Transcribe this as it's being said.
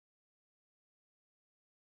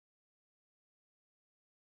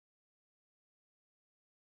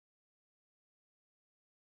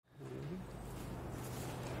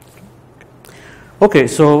Okay,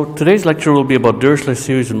 so today's lecture will be about Dirichlet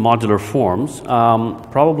series and modular forms,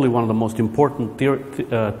 probably one of the most important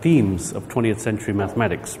themes of 20th century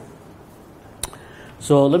mathematics.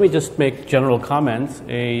 So let me just make general comments.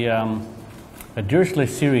 A Dirichlet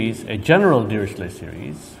series, a general Dirichlet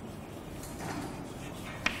series,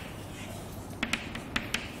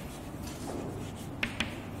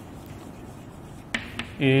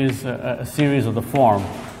 is a series of the form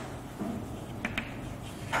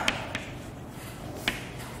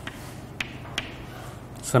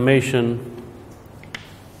summation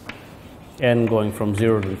n going from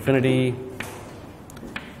 0 to infinity,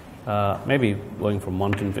 maybe going from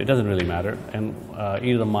 1 to infinity, it doesn't really matter, and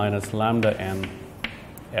e to the minus lambda n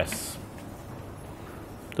s.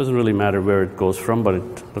 Doesn't really matter where it goes from, but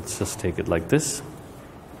let's just take it like this,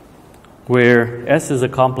 where s is a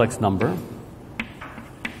complex number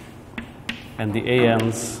and the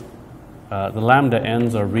an's, the lambda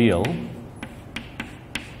n's are real,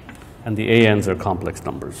 and the an's are complex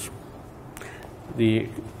numbers. We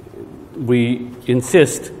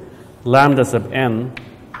insist lambda sub n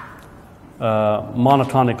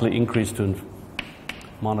monotonically increase to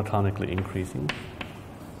monotonically increasing.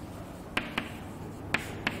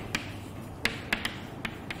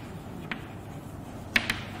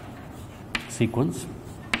 Sequence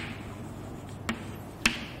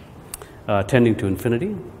tending to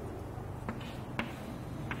infinity.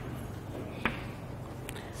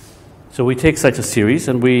 So we take such a series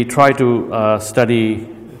and we try to study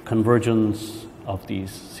convergence of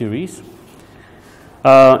these series.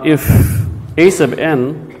 If a sub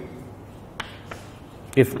n,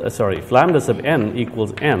 if lambda sub n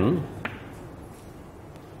equals n,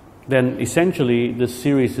 then essentially this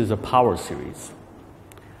series is a power series.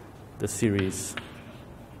 The series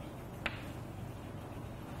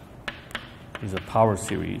is a power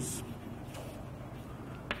series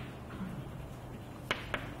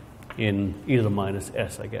in e to the minus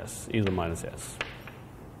s, I guess, e to the minus s.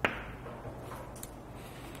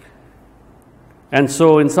 And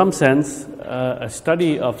so in some sense, a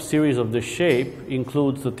study of series of this shape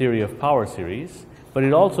includes the theory of power series, but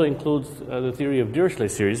it also includes the theory of Dirichlet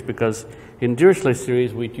series, because in Dirichlet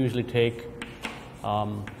series we usually take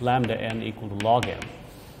lambda n equal to log n.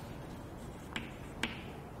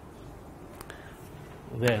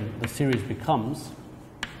 Then the series becomes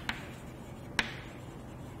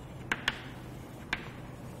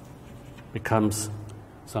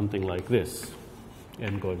something like this,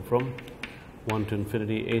 n going from 1 to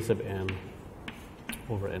infinity a sub n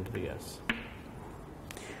over n to the s.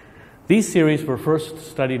 These series were first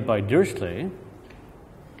studied by Dirichlet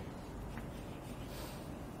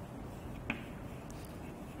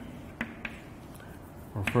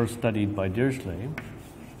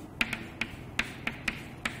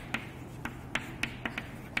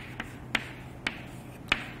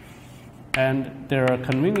and they're a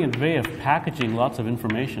convenient way of packaging lots of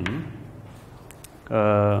information.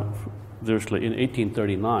 Dirichlet in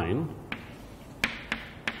 1839,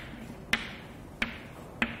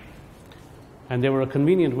 and they were a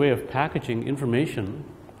convenient way of packaging information.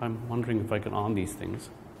 I'm wondering if I can on these things.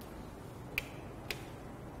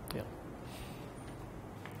 Yeah.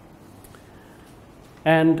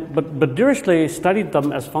 But Dirichlet studied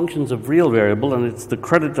them as functions of real variable, and it's the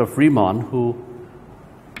credit of Riemann, who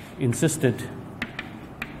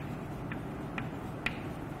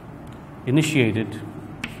initiated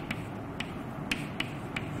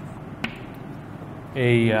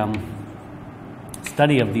a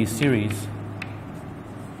study of these series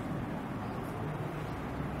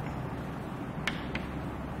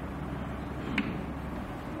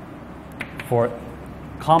for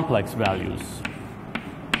complex values.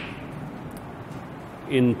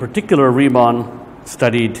 In particular, Riemann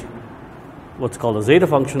studied what's called a zeta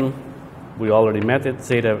function. We already met it,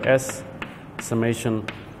 zeta of s, summation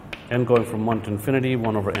n going from 1 to infinity,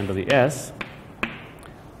 1 over n to the s.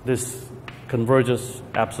 This converges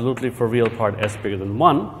absolutely for real part s bigger than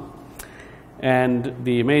 1. And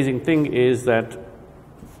the amazing thing is that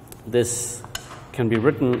this can be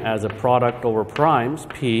written as a product over primes,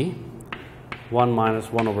 p, 1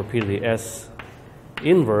 minus 1 over p to the s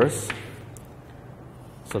inverse.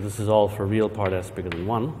 So this is all for real part s bigger than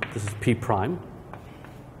 1. This is p prime.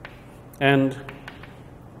 And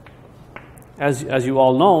as you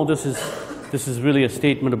all know, this is really a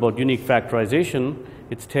statement about unique factorization.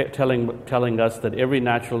 It's telling us that every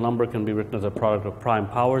natural number can be written as a product of prime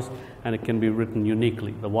powers, and it can be written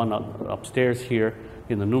uniquely. The one upstairs here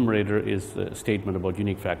in the numerator is a statement about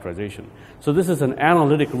unique factorization. So this is an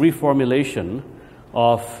analytic reformulation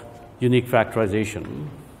of unique factorization.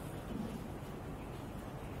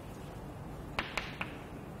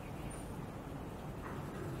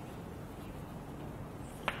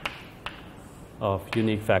 of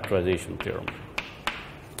unique factorization theorem,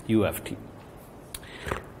 UFT.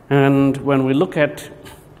 And when we look at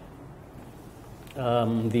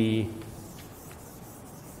the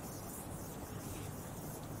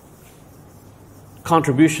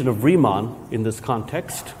contribution of Riemann in this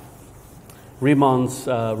context, Riemann's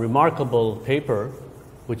remarkable paper,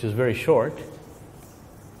 which is very short,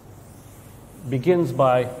 begins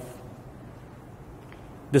by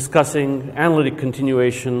discussing analytic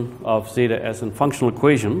continuation of zeta as a functional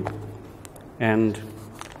equation, and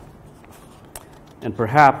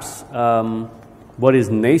perhaps what is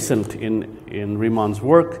nascent in Riemann's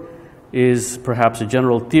work is perhaps a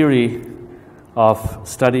general theory of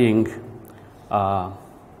studying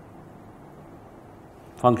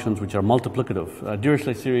functions which are multiplicative.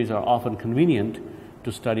 Dirichlet series are often convenient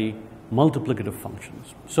to study multiplicative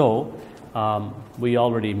functions. So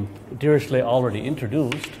Dirichlet already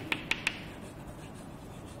introduced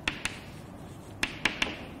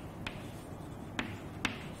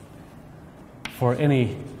for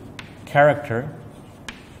any character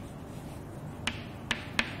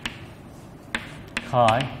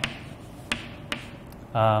chi.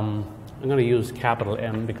 I'm going to use capital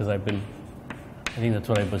M because I think that's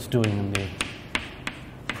what I was doing in the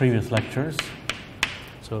previous lectures.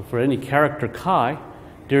 So for any character chi,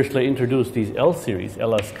 Dirichlet introduced these L series,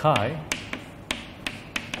 LS chi,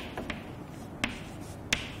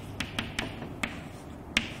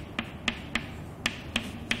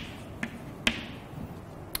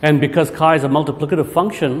 and because chi is a multiplicative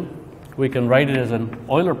function, we can write it as an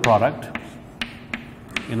Euler product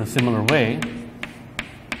in a similar way.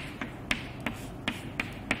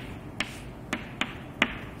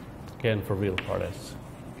 Again, for real part s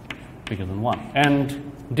bigger than 1.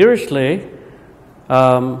 And Dirichlet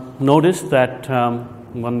noticed that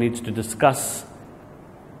one needs to discuss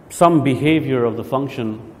some behavior of the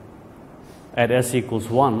function at s equals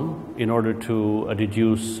 1 in order to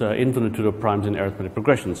deduce infinitude of primes in arithmetic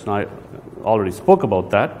progressions. And I already spoke about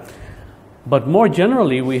that. But more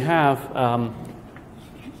generally, we have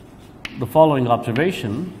the following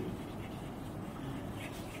observation.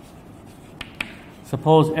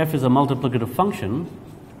 Suppose f is a multiplicative function,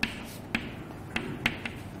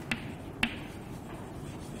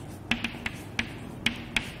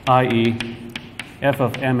 i.e. f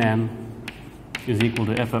of mn is equal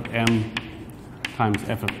to f of m times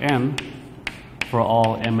f of n for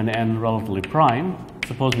all m and n relatively prime.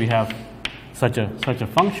 Suppose we have such a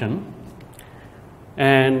function,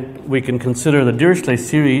 and we can consider the Dirichlet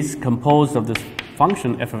series composed of this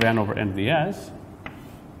function f of n over n vs.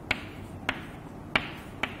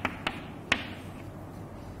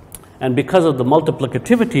 And because of the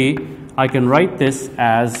multiplicativity, I can write this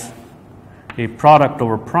as a product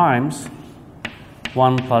over primes,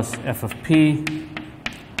 1 plus f of p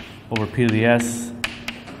over p to the s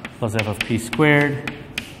plus f of p squared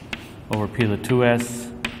over p to the 2s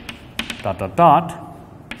dot dot dot.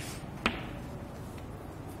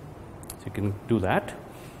 So you can do that.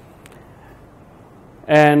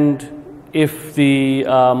 And if the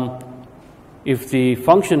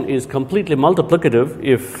function is completely multiplicative,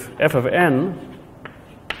 if f of n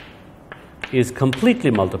is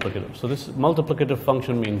completely multiplicative, so this multiplicative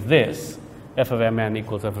function means this, f of mn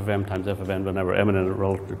equals f of m times f of n whenever m and n are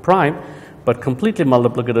relatively prime, but completely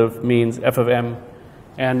multiplicative means f of m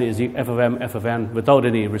n is f of m f of n without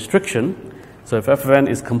any restriction. So if f of n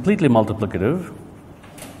is completely multiplicative,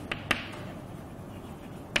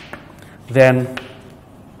 then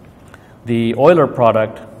the Euler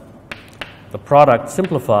product, the product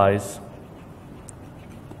simplifies.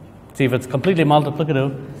 See, if it's completely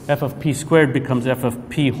multiplicative, f of p squared becomes f of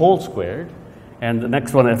p whole squared, and the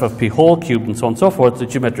next one f of p whole cubed, and so on and so forth, the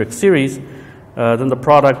geometric series. Then the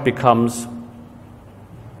product becomes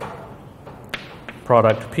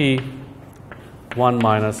product p 1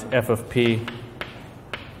 minus f of p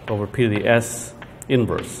over p to the s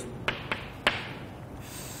inverse.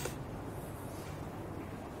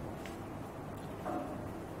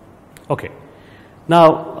 Okay.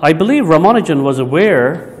 Now, I believe Ramanujan was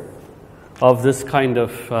aware of this kind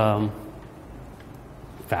of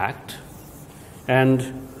fact,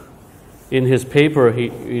 and in his paper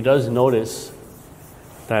he does notice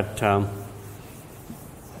that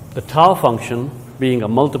the tau function being a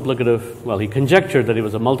multiplicative, well, he conjectured that it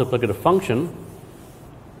was a multiplicative function,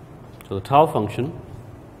 so the tau function,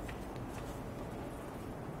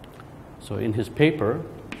 so in his paper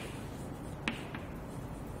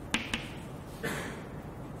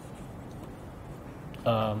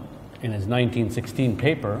in his 1916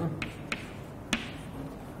 paper,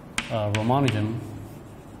 Ramanujan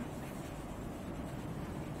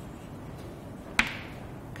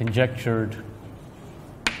conjectured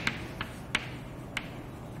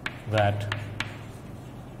that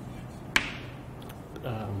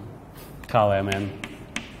tau mn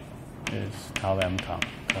is tau m tau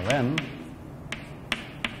n,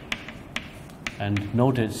 and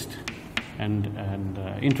noticed and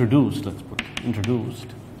introduced, let's put introduced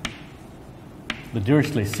the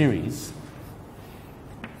Dirichlet series.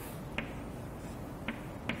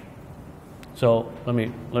 So let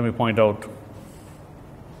me point out.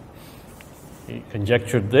 He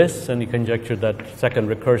conjectured this, and he conjectured that second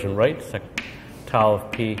recursion, right? Tau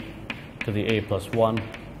of p to the a plus 1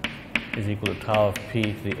 is equal to tau of p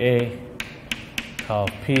to the a, tau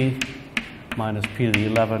of p minus p to the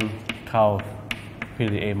 11, tau of p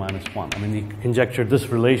to the a minus 1. I mean, he conjectured this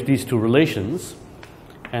these two relations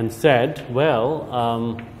and said,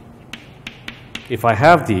 well, if I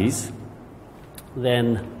have these,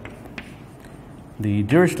 then the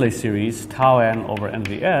Dirichlet series tau n over n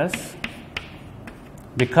to the s,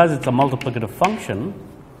 because it's a multiplicative function,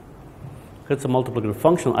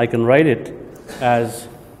 I can write it as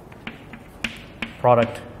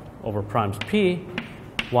product over primes p,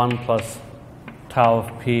 1 plus tau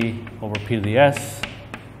of p over p to the s,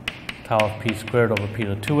 tau of p squared over p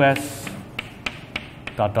to the 2s,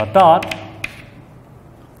 dot, dot, dot.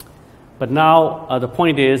 But now the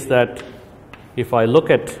point is that if I look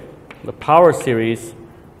at the power series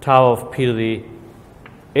tau of p to the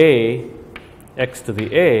a, x to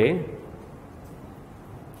the a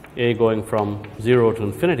going from 0 to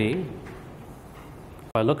infinity,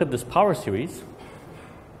 if I look at this power series,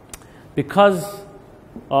 because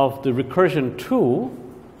of the recursion 2,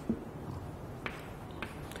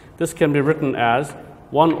 this can be written as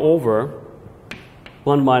 1 over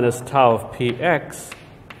 1 minus tau of px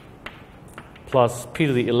plus p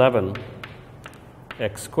to the 11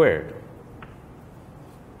 x squared.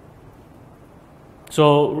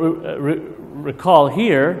 So recall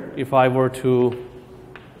here, if I were to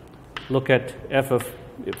look at f of,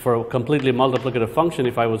 for a completely multiplicative function,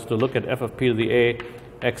 if I was to look at f of p to the a,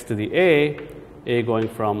 x to the a going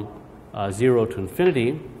from 0 to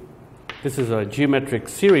infinity, this is a geometric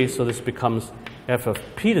series, so this becomes f of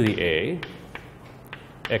p to the a,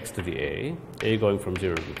 x to the a going from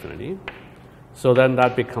 0 to infinity. So then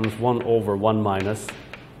that becomes 1 over 1 minus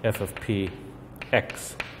f of p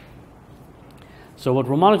x. So what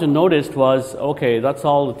Ramanujan noticed was, okay, that's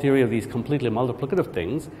all the theory of these completely multiplicative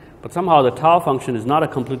things, but somehow the tau function is not a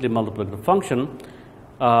completely multiplicative function.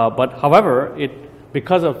 But however,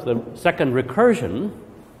 because of the second recursion,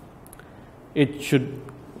 it should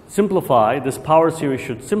simplify, this power series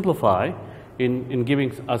should simplify in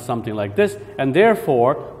giving us something like this, and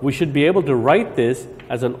therefore we should be able to write this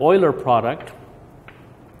as an Euler product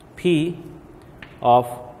p of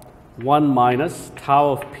 1 minus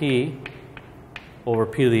tau of p over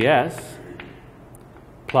p to the s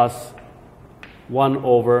plus 1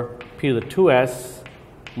 over p to the 2s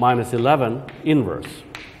minus 11 inverse.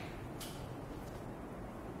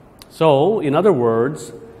 So, in other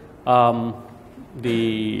words,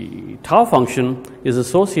 the tau function is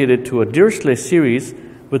associated to a Dirichlet series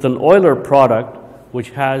with an Euler product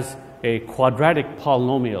which has a quadratic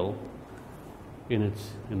polynomial in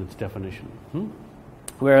its definition.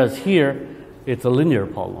 Whereas here, it's a linear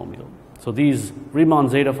polynomial. So these Riemann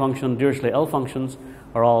zeta function, Dirichlet L functions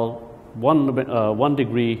are all one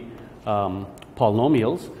degree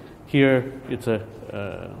polynomials. Here, it's a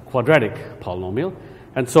quadratic polynomial.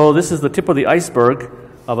 And so this is the tip of the iceberg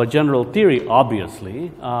of a general theory,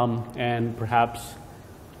 obviously, and perhaps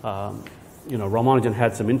Ramanujan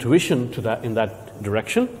had some intuition to that in that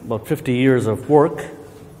direction. About 50 years of work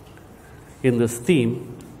in this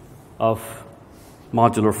theme of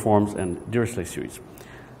modular forms and Dirichlet series.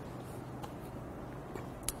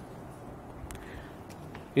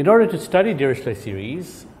 In order to study Dirichlet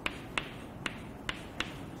series,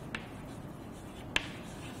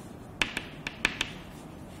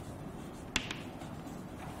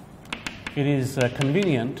 it is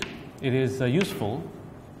convenient, it is useful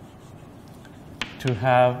to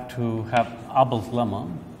have Abel's lemma,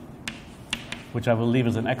 which I will leave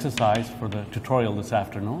as an exercise for the tutorial this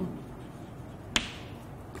afternoon.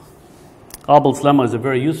 Abel's lemma is a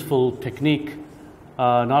very useful technique,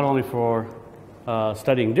 not only for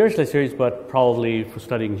studying Dirichlet series, but probably for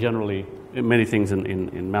studying generally many things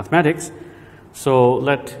in mathematics. So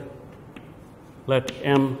let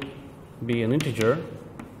m be an integer,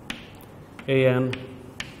 an,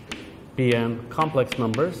 bn complex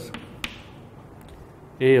numbers,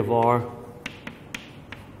 a of r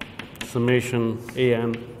summation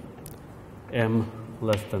an m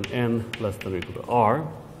less than n less than or equal to r.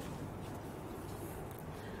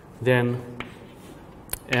 Then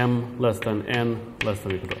m less than n less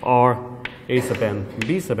than or equal to r, a sub n,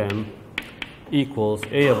 b sub n equals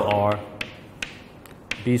a of r,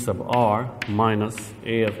 b sub r minus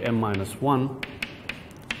a of m minus 1,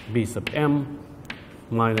 b sub m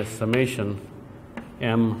minus summation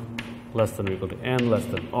m less than or equal to n less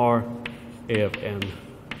than r, a of n,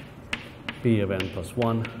 b of n plus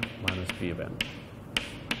 1 minus b of n.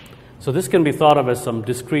 So this can be thought of as some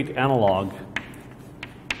discrete analog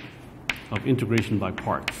of integration by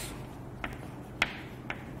parts.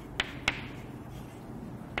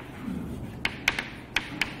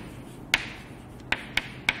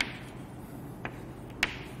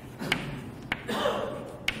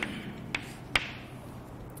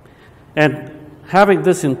 And having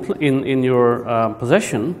this in your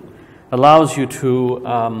possession allows you to,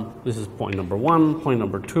 this is point number one. Point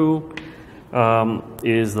number two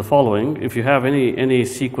is the following. If you have any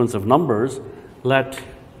sequence of numbers, let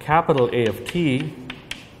capital A of t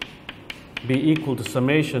be equal to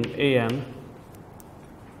summation an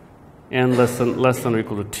n less than or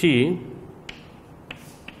equal to t,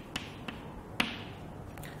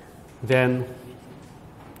 then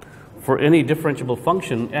for any differentiable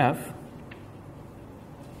function f,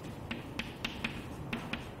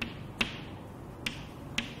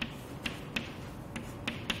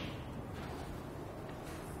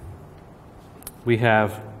 we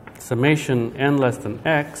have summation n less than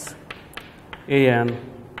x, an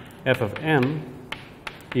f of n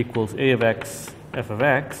equals a of x f of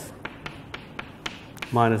x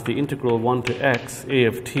minus the integral 1 to x a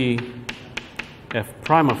of t f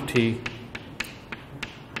prime of t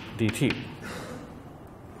dt.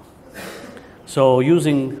 So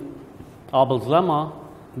using Abel's lemma,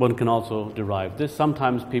 one can also derive this.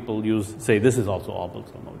 Sometimes people say this is also Abel's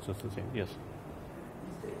lemma. It's just the same. Yes.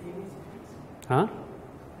 Huh?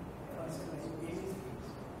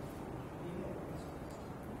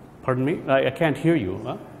 Pardon me? I can't hear you.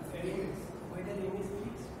 Huh?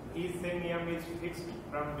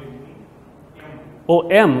 Oh,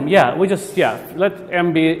 m, yeah, let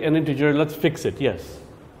m be an integer, let's fix it, yes.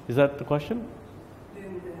 Is that the question?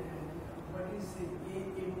 Then what is a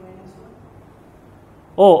minus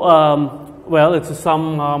 1? Oh, well, it's a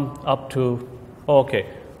sum up to, okay,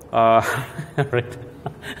 right.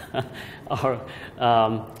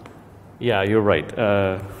 Yeah, you're right.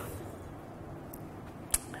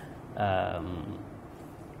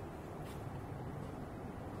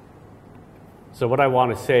 So what I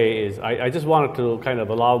want to say is, I just wanted to kind of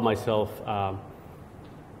allow myself.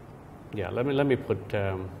 Let me put.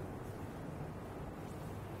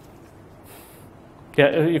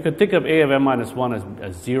 Yeah, you could think of a of m minus 1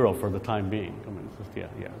 as 0 for the time being. I mean, it's just, yeah.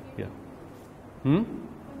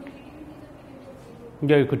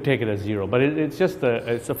 Yeah, you could take it as 0, but it's just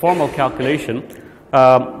it's a formal calculation.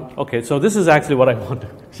 Okay, so this is actually what I want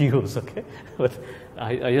to use. Okay, but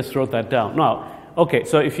I just wrote that down. Now, okay,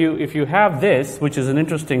 so if you have this, which is an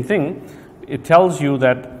interesting thing, it tells you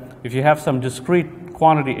that if you have some discrete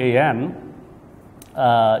quantity an,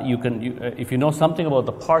 if you know something about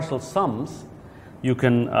the partial sums, you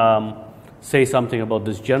can say something about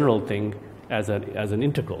this general thing as an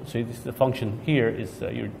integral. So the function here is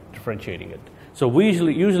you're differentiating it. So we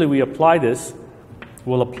usually we apply this.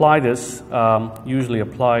 We'll apply this usually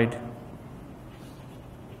applied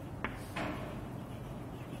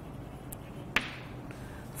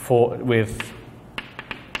with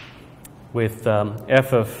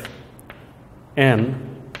f of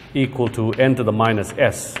n equal to n to the minus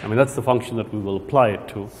s. I mean, that's the function that we will apply it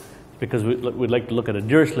to, because we'd like to look at a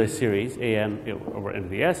Dirichlet series, an over n to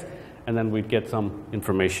the s, and then we'd get some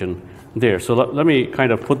information there. So let me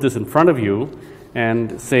kind of put this in front of you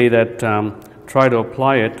and say that try to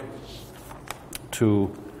apply it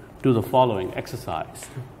to do the following exercise.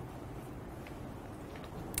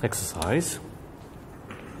 Exercise.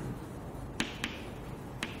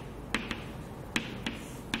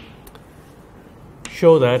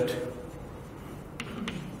 Show that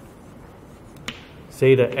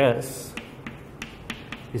zeta s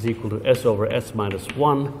is equal to s over s minus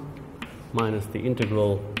 1 minus the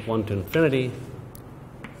integral 1 to infinity,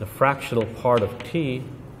 the fractional part of t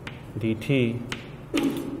dt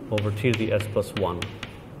over t to the s plus 1,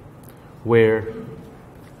 where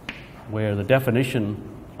the definition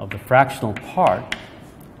of the fractional part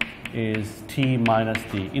is t minus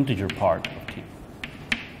the integer part of t.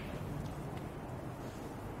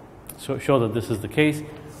 So show that this is the case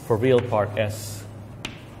for real part s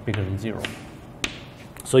bigger than 0.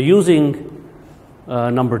 So using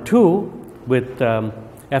number 2 with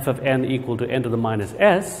f of n equal to n to the minus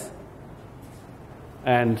s,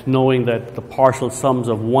 and knowing that the partial sums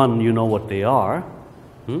of 1, you know what they are,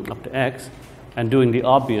 up to x, and doing the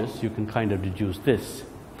obvious, you can kind of deduce this.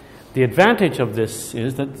 The advantage of this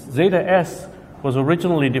is that zeta s was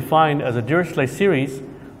originally defined as a Dirichlet series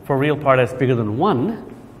for real part s bigger than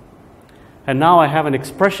 1. And now I have an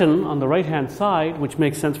expression on the right-hand side which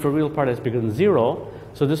makes sense for real part s bigger than 0.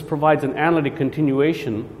 So this provides an analytic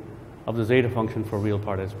continuation of the zeta function for real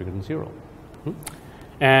part s bigger than 0.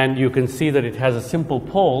 And you can see that it has a simple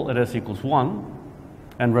pole at s equals 1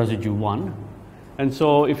 and residue 1. And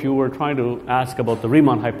so if you were trying to ask about the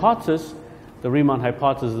Riemann hypothesis, the Riemann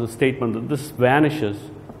hypothesis is a statement that this vanishes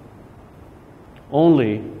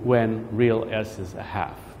only when real s is a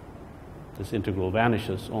half. This integral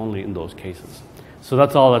vanishes only in those cases. So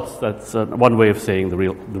that's all. That's one way of saying the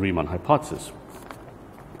Riemann hypothesis.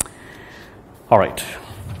 All right.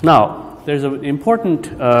 Now, there's an important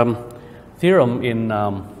theorem in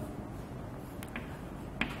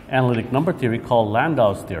analytic number theory called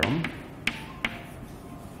Landau's theorem.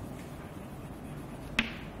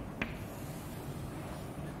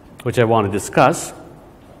 Which I want to discuss.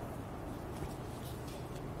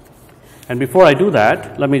 And before I do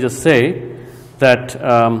that, let me just say that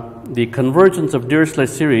the convergence of Dirichlet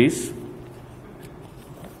series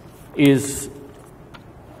is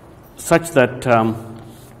such that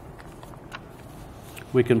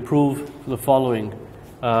we can prove the following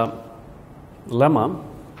lemma.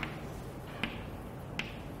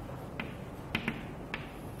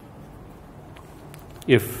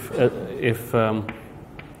 If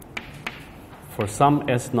for some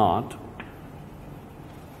S naught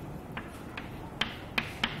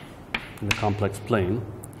in the complex plane,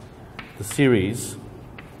 the series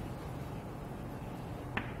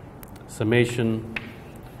summation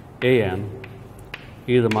an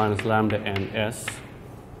e to the minus lambda n s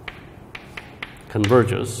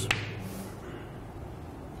converges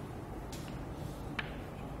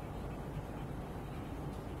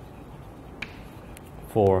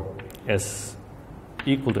for s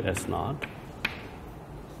equal to s naught,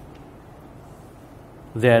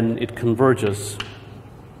 then it converges,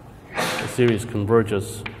 the series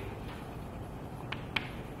converges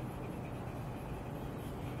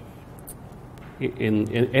in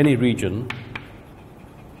any region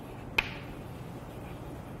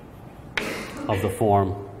of the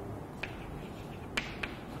form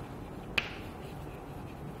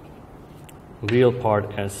real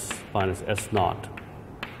part s minus s naught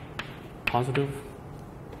positive,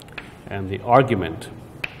 and the argument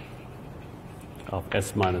of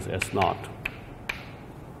s minus s naught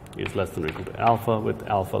is less than or equal to alpha, with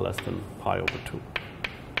alpha less than pi over 2.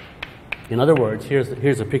 In other words,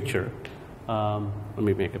 here's a picture. Let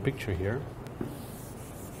me make a picture here.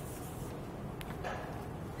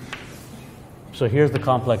 So here's the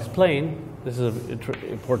complex plane. This is an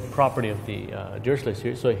important property of the Dirichlet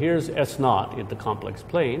series. So here's S naught in the complex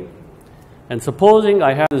plane. And supposing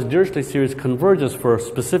I have this Dirichlet series converges for a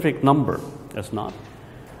specific number, S naught,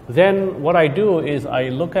 then what I do is I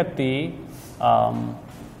look at the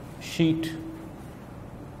sheet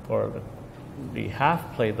or the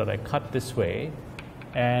half plane that I cut this way,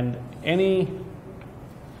 and any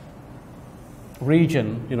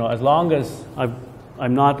region, as long as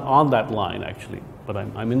I'm not on that line actually, but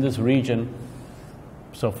I'm in this region.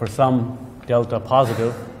 So for some delta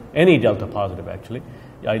positive, any delta positive actually,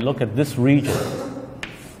 I look at this region,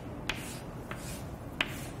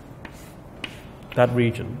 that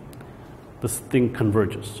region, this thing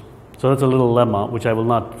converges. So that's a little lemma which I will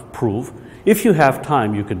not prove. If you have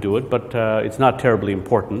time, you could do it, but it's not terribly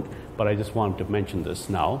important. But I just wanted to mention this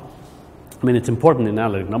now. I mean, it's important in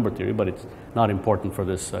analytic number theory, but it's not important for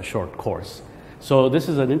this short course. So this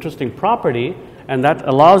is an interesting property, and that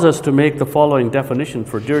allows us to make the following definition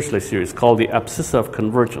for Dirichlet series called the abscissa of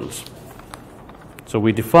convergence. So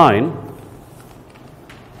we define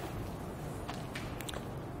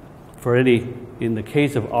for any, in the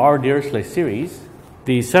case of our Dirichlet series,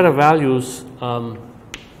 the set of values,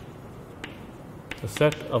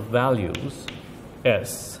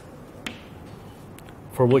 S,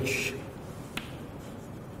 for which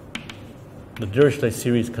the Dirichlet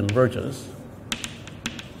series converges,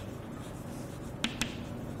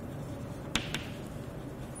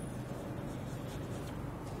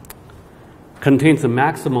 contains the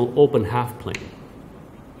maximal open half plane.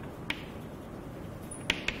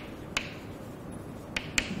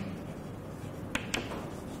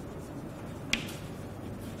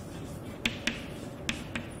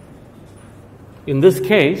 In this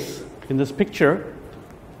case, in this picture,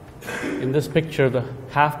 the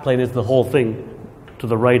half plane is the whole thing to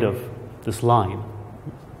the right of this line.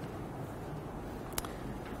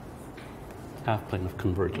 Half plane of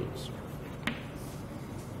convergence.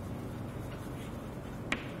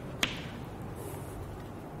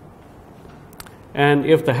 And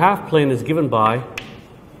if the half plane is given by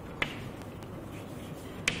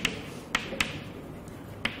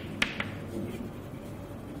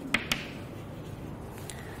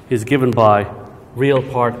real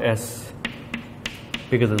part S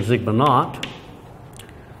bigger than sigma naught,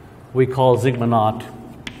 we call sigma naught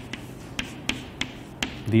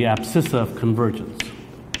the abscissa of convergence.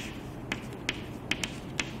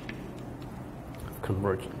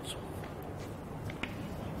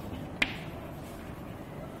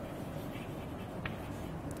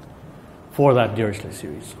 For that Dirichlet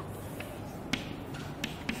series.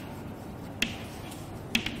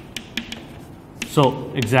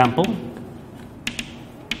 So,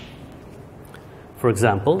 for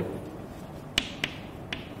example,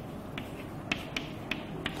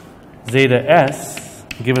 zeta S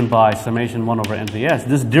given by summation 1 over n to the s,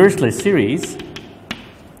 this Dirichlet series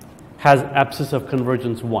has abscissa of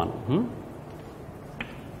convergence 1.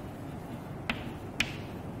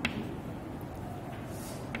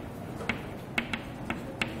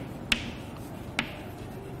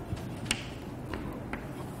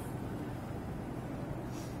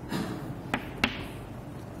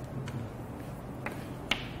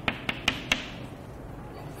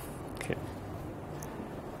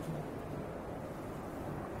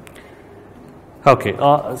 Okay,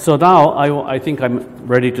 so now I think I'm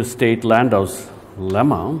ready to state Landau's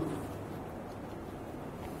lemma.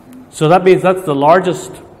 So that means that's the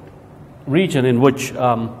largest region in which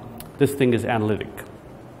this thing is analytic.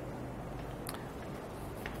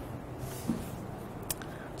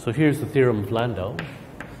 So here's the theorem of Landau.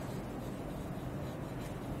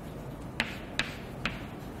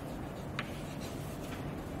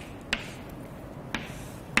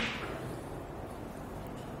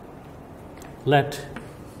 Let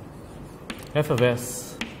f of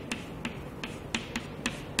s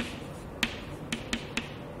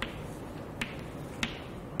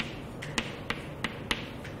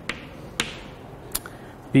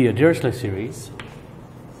be a Dirichlet series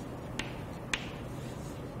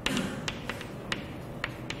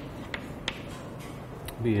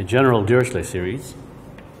be a general Dirichlet series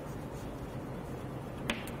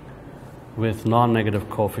with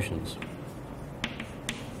non-negative coefficients.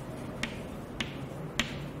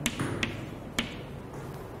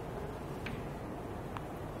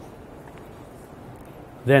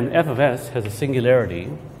 Then f of s has a singularity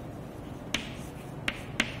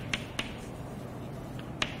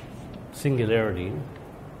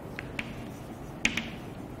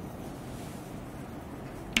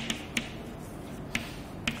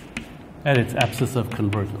at its abscissa of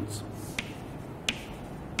convergence.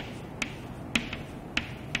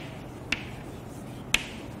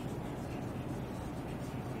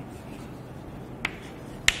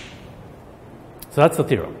 So that's the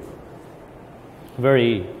theorem.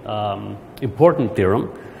 Very important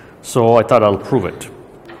theorem, so I thought I'll prove it.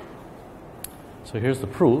 So here's the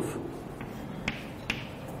proof.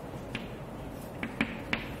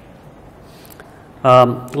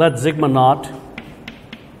 Let sigma naught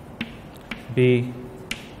be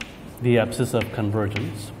the abscissa of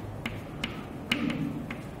convergence.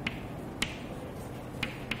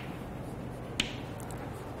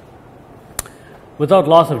 Without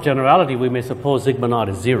loss of generality, we may suppose sigma naught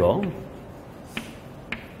is 0.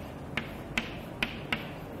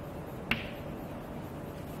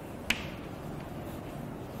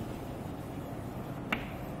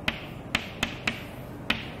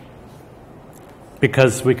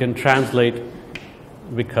 Because we can translate,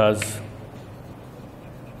 because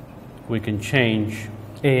we can change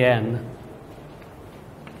AN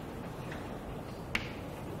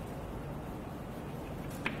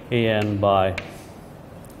by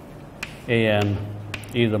AN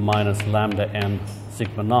either minus lambda n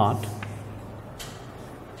sigma naught.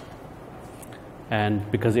 And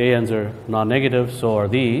because ANs are non-negative, so are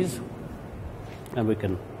these. And we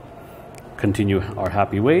can continue our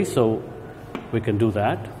happy way. So we can do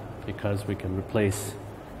that because we can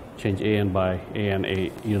change AN by AN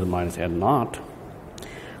either minus n naught.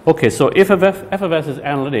 Okay, so if f of s is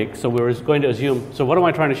analytic, so we're going to assume, so what am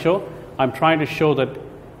I trying to show? I'm trying to show that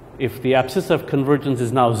if the abscissa of convergence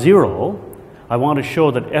is now 0, I want to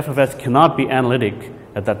show that f of s cannot be analytic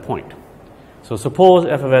at that point. So suppose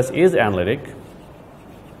f of s is analytic.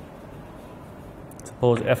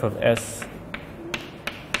 Suppose f of s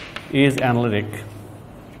is analytic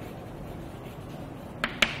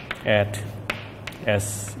at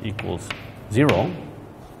s equals 0,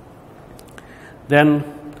 then,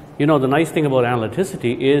 you know, the nice thing about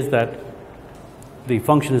analyticity is that the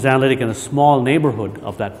function is analytic in a small neighborhood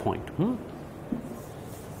of that point.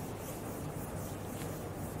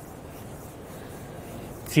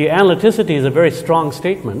 See, analyticity is a very strong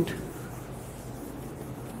statement.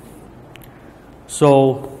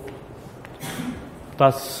 So,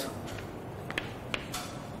 thus,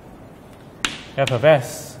 f of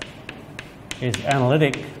s is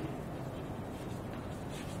analytic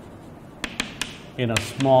in a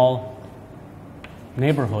small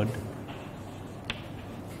neighborhood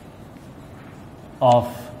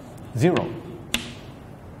of 0.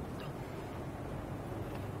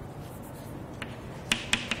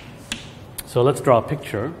 So let's draw a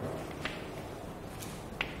picture.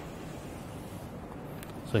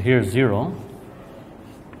 So here's 0.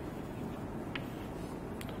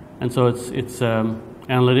 And so it's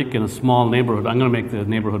analytic in a small neighborhood. I'm going to make the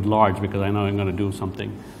neighborhood large because I know I'm going to do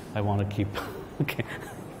something I want to keep. Okay,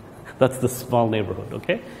 that's the small neighborhood,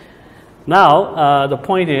 okay? Now, the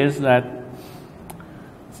point is that,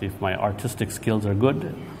 let's see if my artistic skills are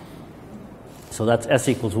good. So that's s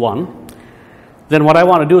equals 1. Then what I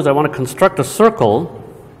want to do is I want to construct a circle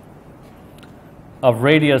of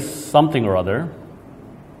radius something or other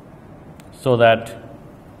so that,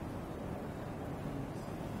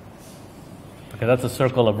 okay, that's a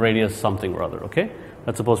circle of radius something or other, okay?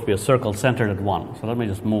 That's supposed to be a circle centered at 1. So let me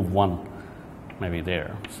just move 1 maybe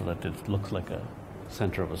there so that it looks like a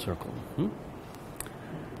center of a circle.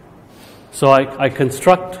 So I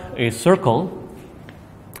construct a circle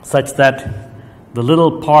such that the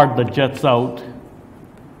little part that jets out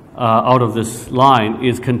of this line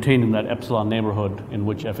is contained in that epsilon neighborhood in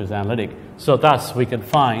which f is analytic. So thus we can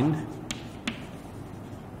find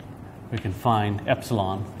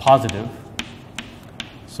epsilon positive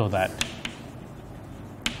so that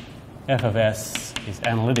f of s is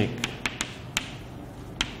analytic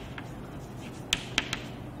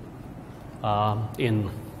in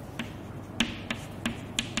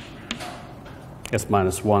s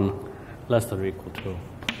minus 1 less than or equal to 1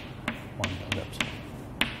 times epsilon.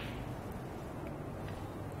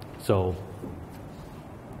 So,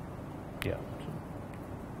 yeah.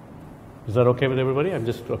 Is that okay with everybody? I'm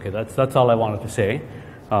just, okay, that's all I wanted to say.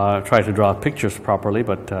 Try to draw pictures properly,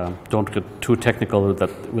 but don't get too technical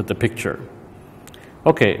with the picture.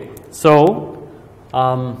 Okay, so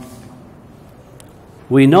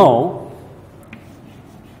we know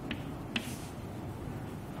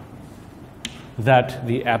that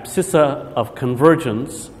the abscissa of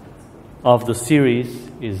convergence of the series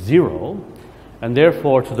is 0, and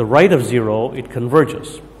therefore to the right of 0 it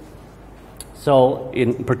converges. So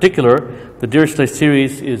in particular, the Dirichlet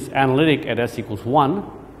series is analytic at s equals 1,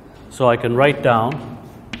 so I can write down,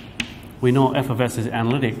 we know f of s is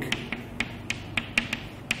analytic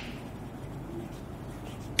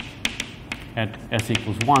at s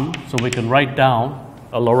equals 1, so we can write down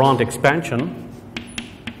a Laurent expansion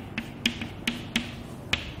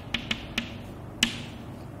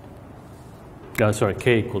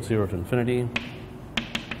k equals 0 to infinity,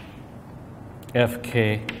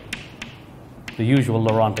 fk, the usual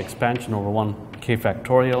Laurent expansion over 1 k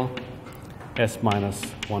factorial, s minus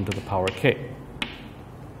 1 to the power k.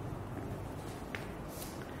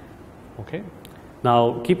 Okay.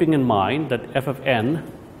 Now, keeping in mind that f of s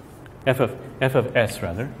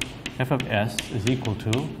is equal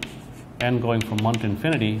to n going from 1 to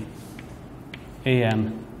infinity,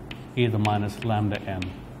 an e to the minus lambda n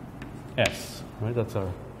s. Right, that's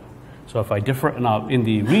our. So if I now in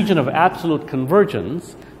the region of absolute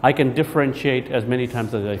convergence, I can differentiate as many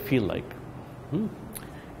times as I feel like.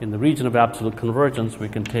 In the region of absolute convergence, we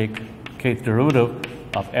can take kth derivative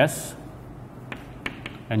of s,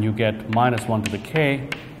 and you get minus 1 to the k,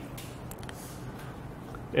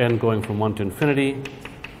 n going from 1 to infinity,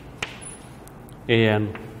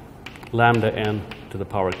 an lambda n to the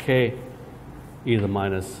power k, e to the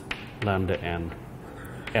minus lambda n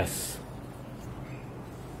s.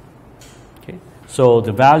 Okay, so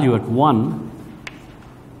the value at 1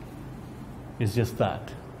 is just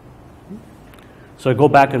that. So I go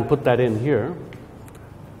back and put that in here.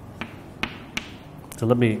 So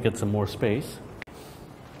let me get some more space.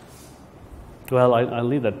 Well, I'll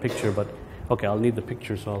leave that picture, but okay, I'll need the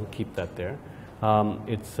picture, so I'll keep that there.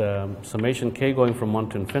 It's summation k going from 1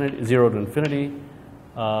 to infinity, 0 to infinity,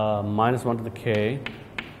 minus 1 to the k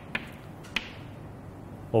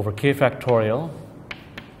over k factorial.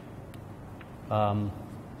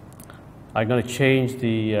 I'm going to change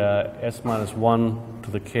the s minus 1 to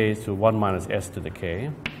the k to 1 minus s to the k.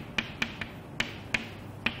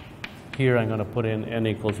 Here I'm going to put in n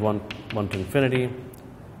equals 1 to infinity,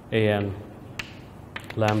 an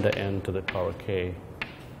lambda n to the power k,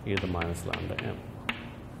 e to the minus lambda n.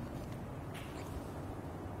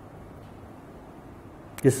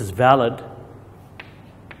 This is valid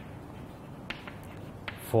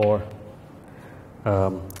for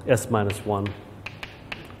S minus 1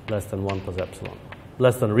 less than 1 plus epsilon,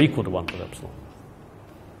 less than or equal to 1 plus epsilon.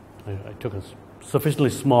 I took a sufficiently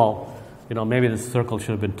small, maybe this circle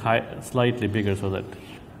should have been slightly bigger so that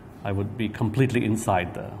I would be completely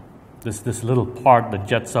inside this little part that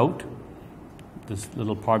jets out. This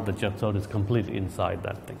little part that jets out is completely inside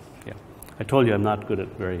that thing. Yeah, I told you I'm not good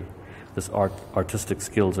at this artistic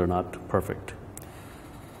skills are not perfect.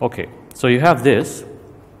 Okay, so you have this,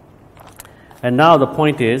 and now the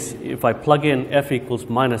point is, if I plug in f equals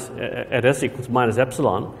minus at s equals minus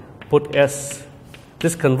epsilon, put s,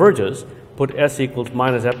 this converges, put s equals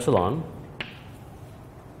minus epsilon,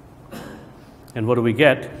 and what do we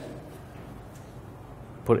get?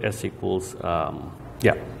 Put s equals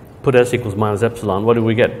put s equals minus epsilon. What do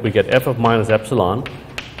we get? We get f of minus epsilon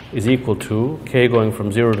is equal to k going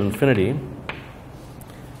from 0 to infinity,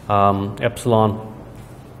 epsilon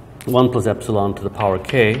 1 plus epsilon to the power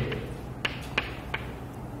k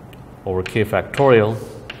over k factorial,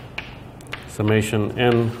 summation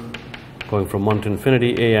n going from 1 to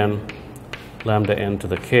infinity, an lambda n to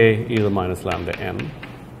the k e to the minus lambda n.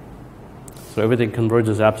 So everything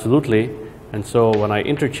converges absolutely, and so when I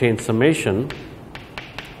interchange summation,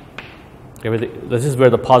 this is where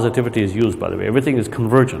the positivity is used, by the way. Everything is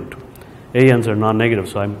convergent. ANs are non-negative,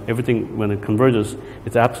 so everything, when it converges,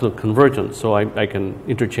 it's absolute convergence. So I can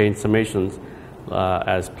interchange summations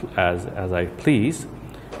as I please.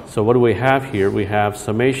 So what do we have here? We have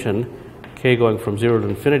summation k going from 0 to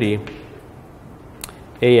infinity,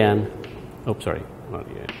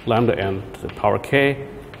 lambda n to the power k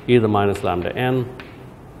e to the minus lambda n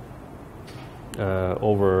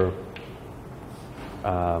over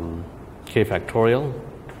k factorial,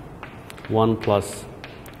 1 plus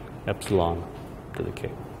epsilon to the k.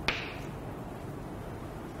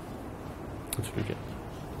 That's what we get.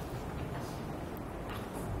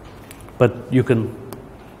 But you can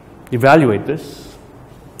evaluate this.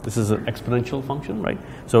 This is an exponential function, right?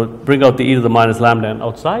 So bring out the e to the minus lambda n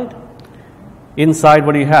outside. Inside,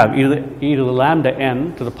 what do you have? E to the lambda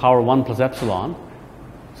n to the power 1 plus epsilon.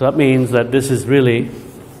 So that means that this is really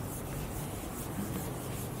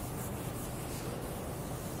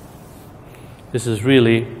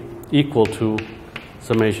equal to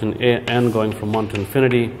summation n going from 1 to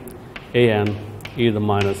infinity, an e to the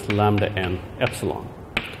minus lambda n epsilon.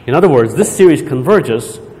 In other words, this series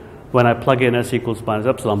converges when I plug in s equals minus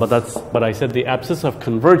epsilon, but I said the abscissa of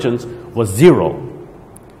convergence was 0.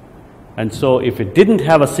 And so if it didn't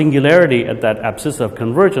have a singularity at that abscissa of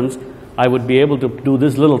convergence, I would be able to do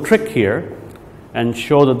this little trick here and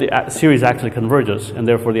show that the series actually converges, and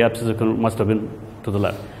therefore the abscissa must have been to the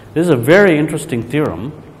left. This is a very interesting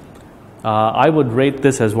theorem. I would rate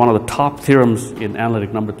this as one of the top theorems in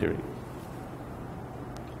analytic number theory.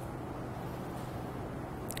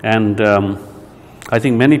 And I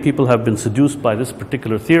think many people have been seduced by this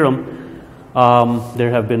particular theorem.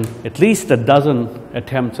 There have been at least a dozen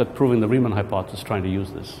attempts at proving the Riemann hypothesis trying to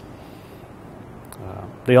use this.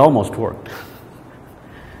 They almost worked.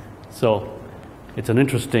 So it's an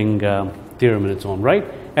interesting theorem in its own right.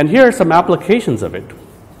 And here are some applications of it.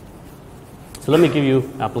 So let me give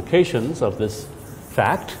you applications of this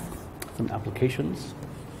fact. Some applications.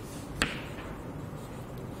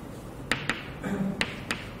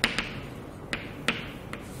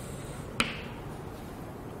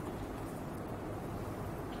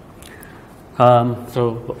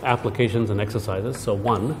 So applications and exercises. So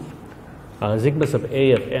one, sigma sub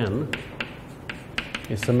a of n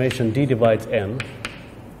is summation d divides n,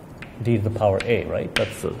 d to the power a, right?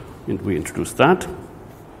 That's we introduced that.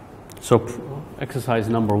 So exercise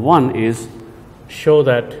number 1 is show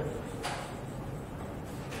that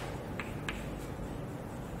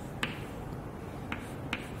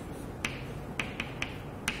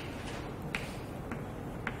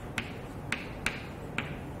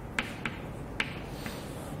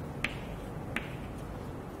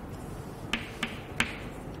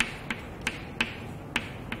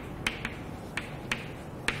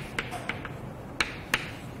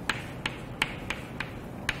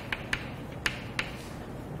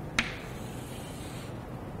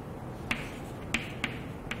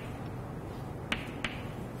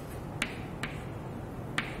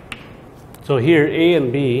so here a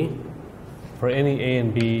and b, for any a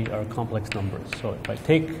and b, are complex numbers. So if I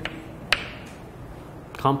take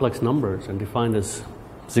complex numbers and define this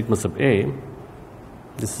sigma sub a,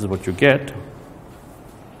 this is what you get.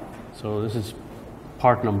 So this is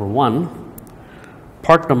part number 1.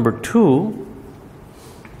 Part number 2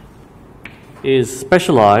 is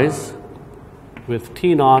specialize with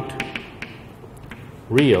T naught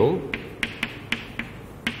real,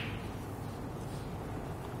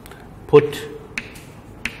 put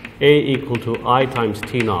A equal to I times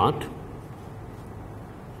T naught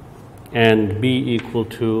and B equal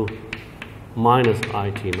to minus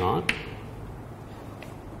I T naught,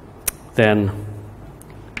 then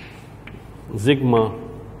sigma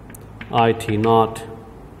I T naught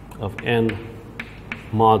of n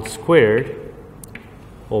mod squared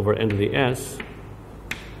over n to the s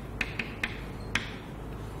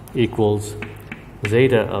equals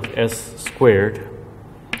zeta of s squared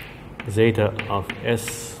zeta of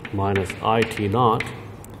s minus I T naught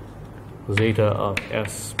zeta of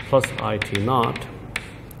s plus I T naught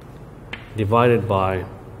divided by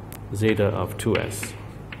zeta of 2s.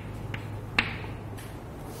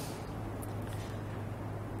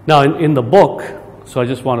 Now in the book, so I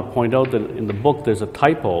just want to point out that in the book there's a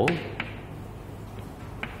typo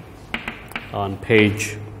on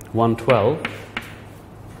page 112.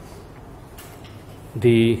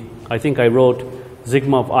 I think I wrote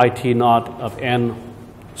sigma of I T naught of n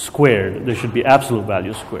squared. There should be absolute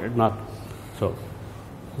value squared, not so.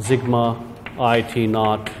 Sigma I T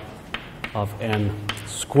naught of n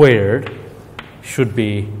squared should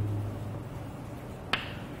be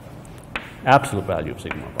absolute value of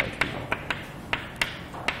sigma of I T naught.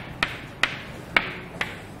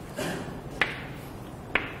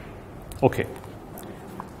 Okay.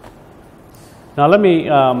 Now let me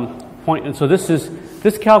point. And so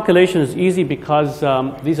this calculation is easy because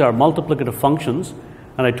these are multiplicative functions,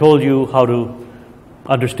 and I told you how to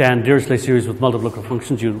understand Dirichlet series with multiplicative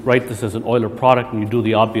functions. You write this as an Euler product, and you do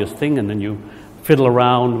the obvious thing, and then you fiddle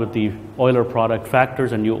around with the Euler product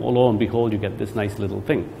factors, and you, lo and behold, you get this nice little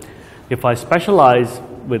thing. If I specialize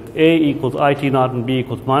with A equals I T naught and B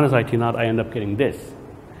equals minus I T naught, I end up getting this.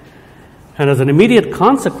 And as an immediate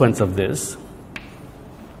consequence of this,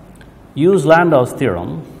 use Landau's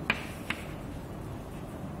theorem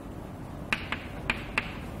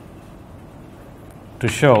to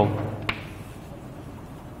show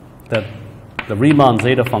that the Riemann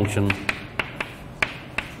zeta function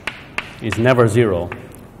is never zero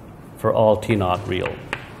for all T naught real.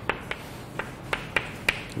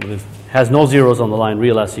 It has no zeros on the line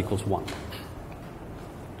real s equals 1.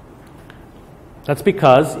 That's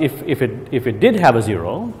because if it did have a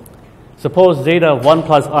zero, suppose zeta of 1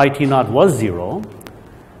 plus I T naught was 0,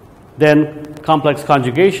 then complex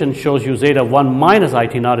conjugation shows you zeta 1 minus I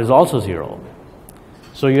T naught is also 0.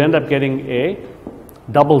 So you end up getting a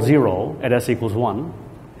double zero at s equals 1.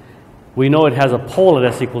 We know it has a pole at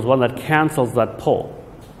s equals 1 that cancels that pole.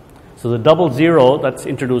 So the double zero that's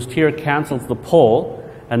introduced here cancels the pole,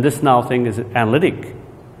 and this now thing is analytic.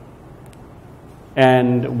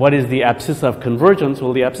 And what is the abscissa of convergence?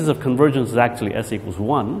 Well, the abscissa of convergence is actually s equals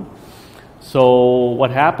 1. So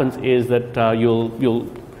what happens is that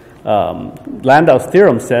Landau's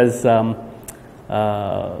theorem says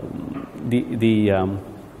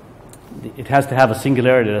it has to have a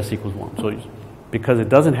singularity at s equals 1. So because it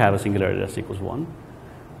doesn't have a singularity at s equals 1,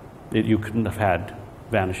 you couldn't have had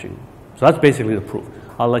vanishing. So that's basically the proof.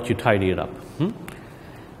 I'll let you tidy it up.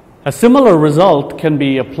 A similar result can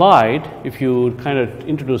be applied if you kind of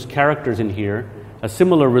introduce characters in here. A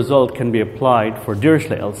similar result can be applied for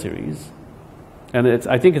Dirichlet L series. And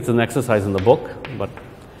I think it's an exercise in the book, but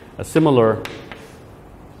a similar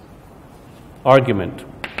argument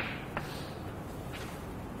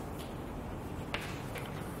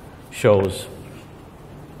shows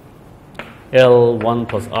L1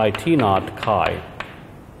 plus I T naught chi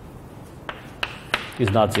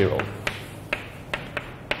is not 0.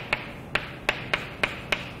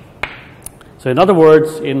 So in other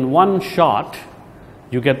words, in one shot,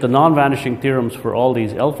 you get the non-vanishing theorems for all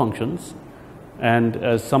these L functions. And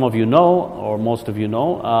as some of you know, or most of you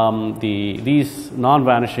know, these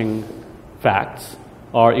non-vanishing facts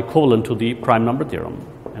are equivalent to the prime number theorem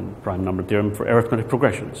and prime number theorem for arithmetic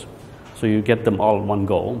progressions. So you get them all in one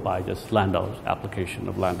go by just Landau's application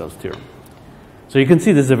of Landau's theorem. So you can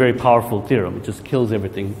see this is a very powerful theorem. It just kills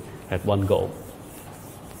everything at one go.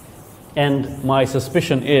 And my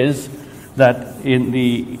suspicion is that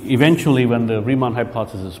eventually when the Riemann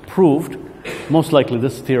hypothesis is proved, most likely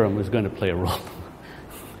this theorem is going to play a role.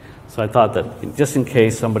 So I thought that just in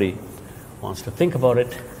case somebody wants to think about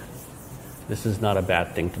it, this is not a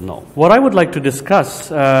bad thing to know. What I would like to discuss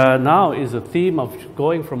now is a theme of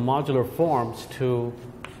going from modular forms to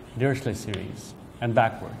Dirichlet series and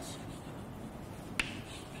backwards.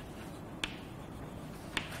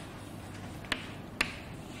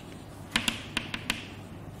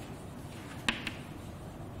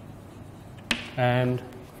 And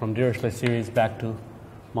from Dirichlet series back to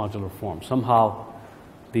modular form. Somehow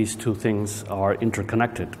these two things are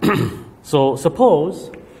interconnected. So suppose,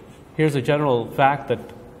 here's a general fact that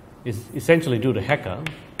is essentially due to Hecke.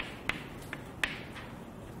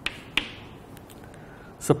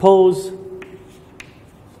 suppose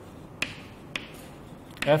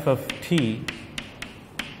f of t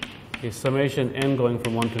is summation n going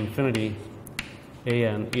from 1 to infinity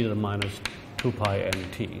an e to the minus 2 pi n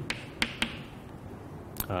t.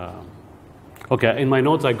 Okay, in my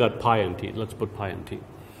notes I got pi n t. Let's put pi n t.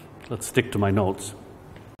 Let's stick to my notes.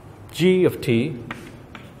 G of t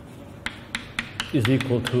is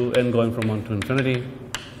equal to n going from 1 to infinity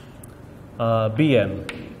bn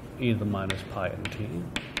e to the minus pi n t.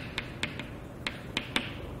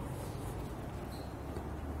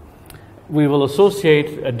 We will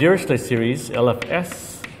associate a Dirichlet series,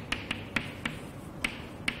 LFS,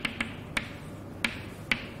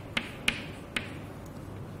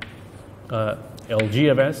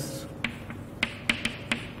 LG of S,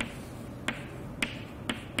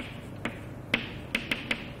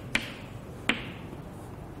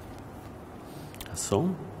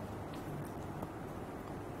 so.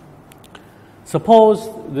 Suppose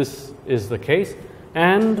this is the case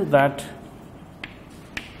and that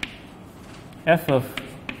f of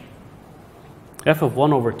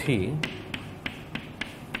 1 over t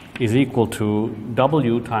is equal to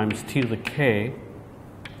w times t to the k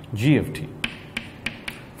g of t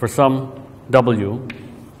for some w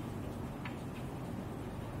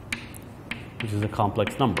which is a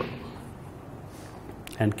complex number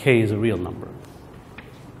and k is a real number.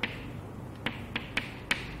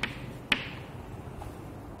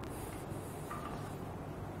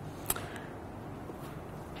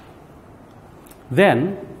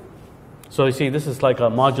 Then, so you see this is like a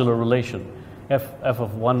modular relation. f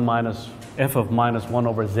of minus 1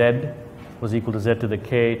 over z was equal to z to the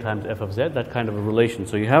k times f of z, that kind of a relation.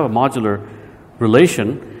 So you have a modular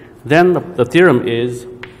relation. Then the theorem is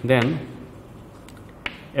then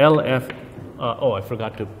LF, I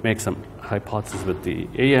forgot to make some hypothesis with the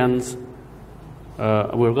ANs.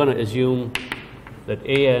 We're going to assume that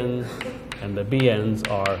AN and the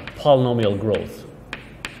BNs are polynomial growth.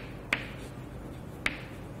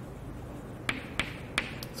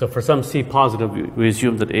 So for some C positive, we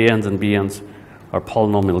assume that ANs and BNs are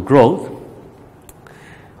polynomial growth.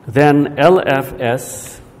 Then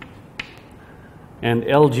LFS and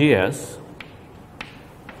LGS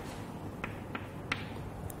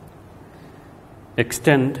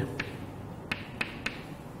extend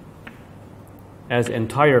as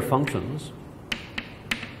entire functions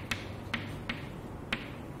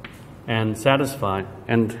and satisfy,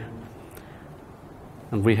 and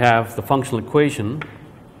we have the functional equation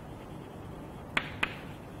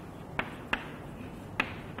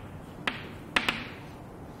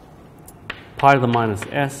pi to the minus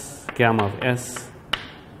s gamma of s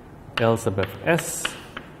L sub f s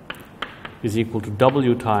is equal to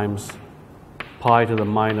w times pi to the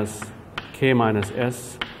minus k minus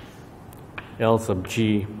s L sub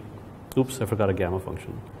g, oops, I forgot a gamma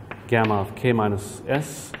function, gamma of k minus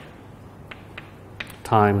s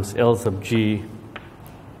times L sub g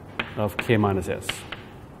of k minus s.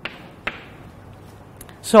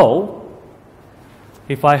 So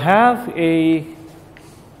if I have a,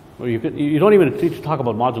 or you don't even need to talk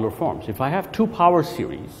about modular forms. If I have two power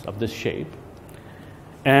series of this shape,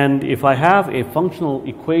 and if I have a functional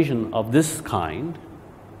equation of this kind,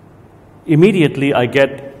 immediately I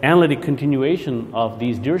get analytic continuation of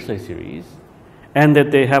these Dirichlet series, and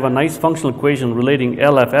that they have a nice functional equation relating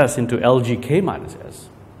LFS into LGK minus S.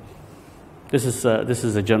 This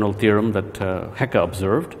is a general theorem that Hecke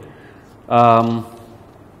observed.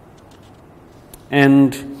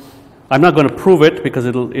 And I'm not going to prove it because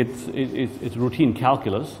it's routine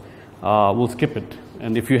calculus. We'll skip it.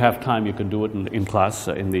 And if you have time, you can do it in class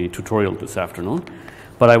in the tutorial this afternoon.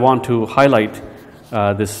 But I want to highlight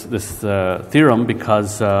this theorem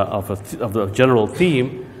because of the general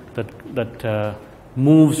theme that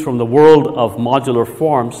moves from the world of modular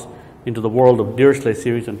forms into the world of Dirichlet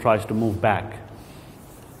series and tries to move back.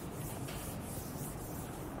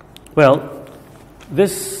 Well,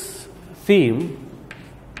 this theme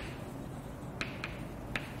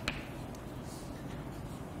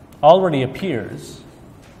already appears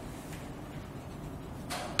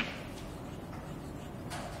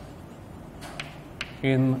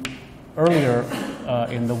in earlier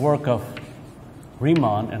in the work of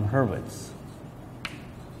Riemann and Hurwitz.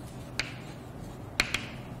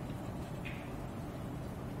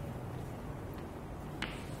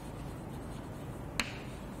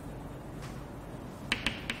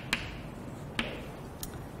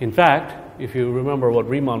 In fact, if you remember what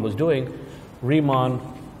Riemann was doing, Riemann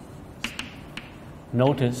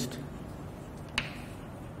noticed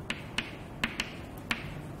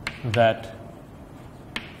that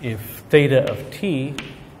if theta of t,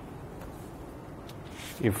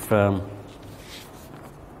 if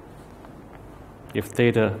if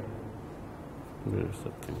theta, where's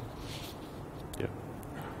that thing? Yeah.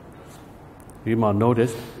 Riemann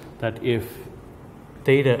noticed that if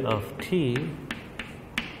theta of t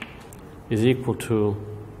is equal to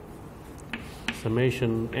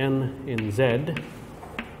summation n in z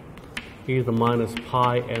e to the minus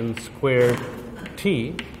pi n squared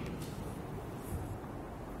t,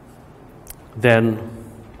 then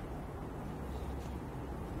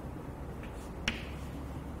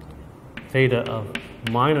theta of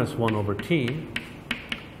minus 1 over t,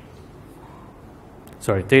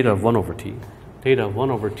 sorry, theta of 1 over t, theta of 1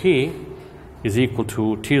 over t is equal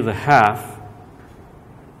to t to the half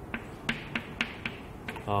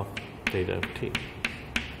of theta of t.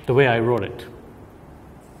 The way I wrote it,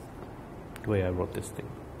 the way I wrote this thing.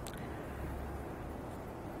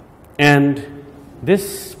 And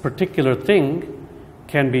this particular thing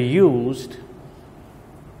can be used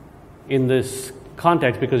in this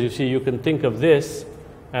context because you see, you can think of this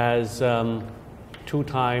as 2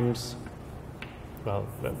 times, well,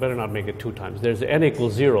 better not make it 2 times. There's n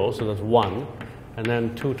equals 0, so that's 1, and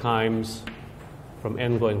then 2 times from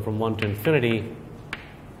n going from 1 to infinity,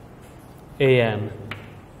 an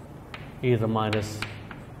e to the minus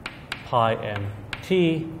pi n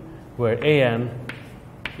t, where an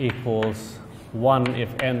equals 1 if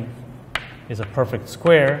n is a perfect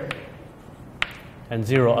square and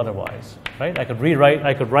 0 otherwise, right? I could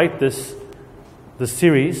write this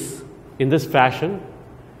series in this fashion,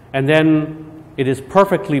 and then it is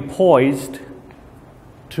perfectly poised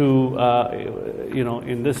to,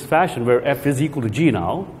 in this fashion where f is equal to g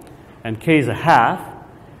now, and k is a half,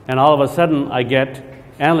 and all of a sudden I get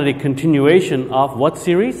analytic continuation of what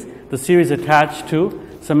series? The series attached to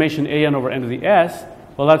summation an over n to the s.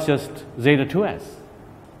 Well, that's just zeta 2s.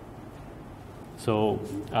 So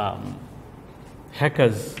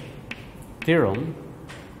Hecke's theorem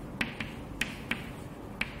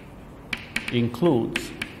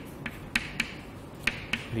includes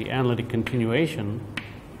the analytic continuation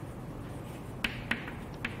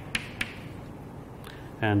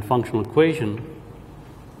and functional equation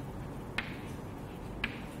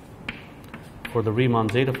for the Riemann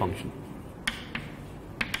zeta function.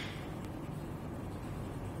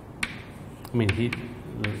 I mean,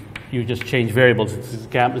 you just change variables. It's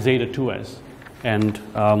zeta 2s, and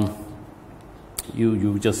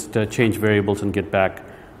you just change variables and get back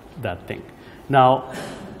that thing. Now,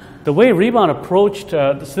 the way Riemann approached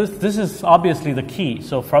this is obviously the key.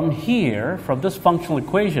 So from here, from this functional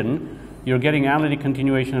equation, you're getting analytic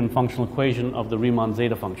continuation and functional equation of the Riemann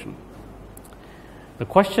zeta function. The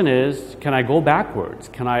question is, can I go backwards?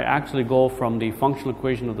 Can I actually go from the functional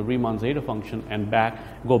equation of the Riemann zeta function and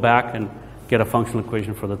go back and get a functional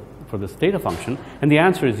equation for this theta function? And the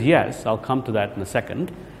answer is yes. I'll come to that in a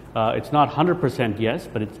second. It's not 100% yes,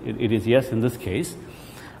 but it is yes in this case.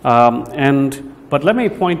 But let me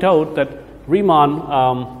point out that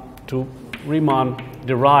Riemann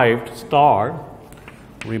derived star,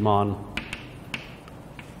 Riemann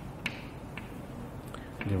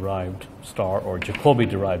derived star or Jacobi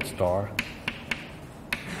derived star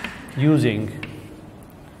using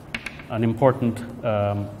an important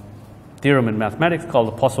theorem in mathematics called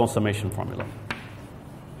the Poisson summation formula.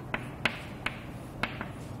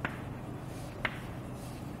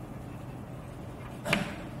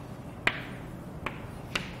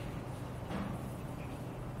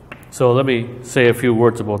 So let me say a few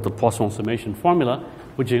words about the Poisson summation formula,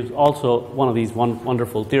 which is also one of these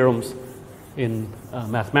wonderful theorems in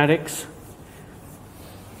mathematics.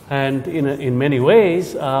 And in many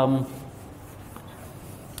ways,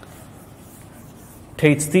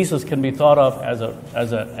 Tate's thesis can be thought of as an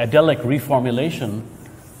adelic reformulation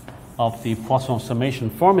of the Poisson summation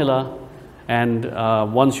formula. And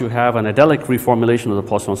once you have an adelic reformulation of the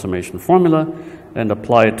Poisson summation formula and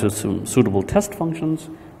apply it to some suitable test functions,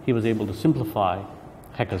 he was able to simplify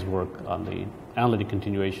Hecke's work on the analytic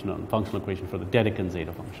continuation and functional equation for the Dedekind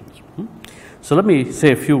zeta functions. So let me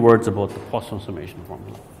say a few words about the Poisson summation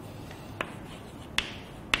formula.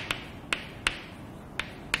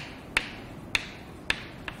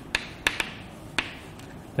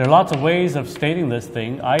 There are lots of ways of stating this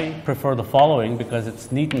thing. I prefer the following because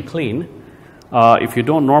it's neat and clean. If you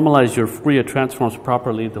don't normalize your Fourier transforms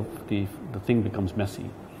properly, the thing becomes messy.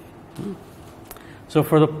 So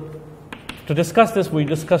to discuss this, we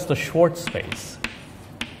discuss the Schwartz space.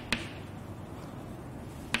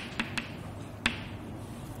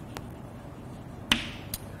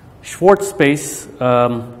 Schwartz space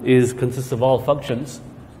consists of all functions,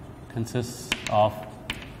 consists of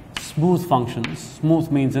smooth functions. Smooth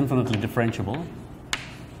means infinitely differentiable.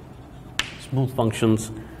 Smooth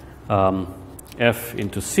functions f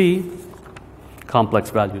into c complex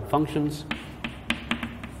valued functions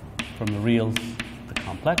from the reals to the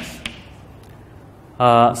complex,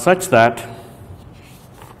 such that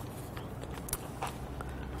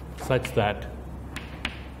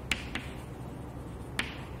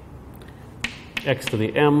x to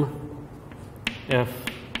the m f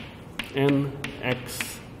n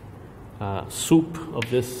x soup of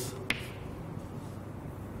this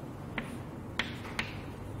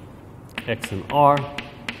x and r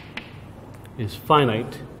is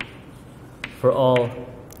finite for all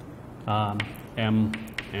m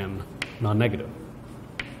and non-negative.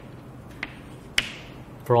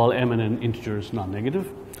 For all m and n integers non-negative.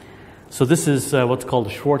 So this is what's called a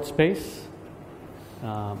Schwartz space.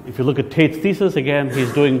 If you look at Tate's thesis, again,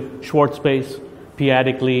 he's doing Schwartz space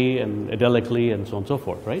p-adically and adelically and so on and so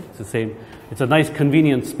forth, right? It's the same. It's a nice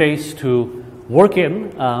convenient space to work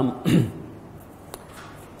in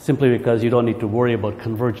simply because you don't need to worry about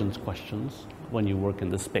convergence questions when you work in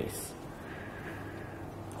this space.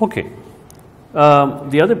 Okay.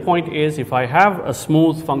 The other point is if I have a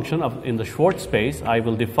smooth function in the Schwartz space, I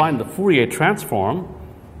will define the Fourier transform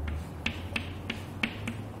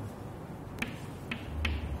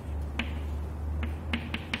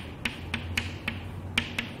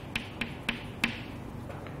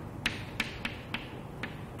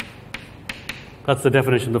That's the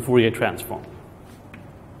definition of the Fourier transform.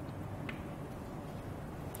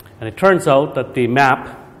 And it turns out that the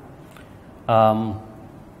map,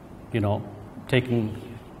 you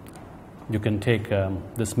can take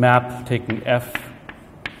this map, taking f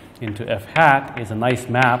into f hat is a nice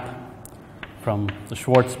map from the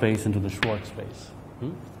Schwartz space into the Schwartz space.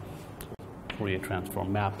 Fourier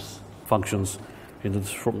transform maps functions into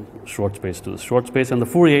the Schwartz space to the Schwartz space. And the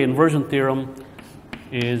Fourier inversion theorem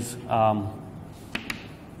is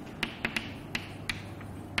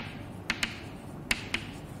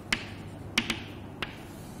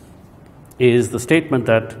the statement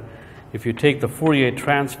that if you take the Fourier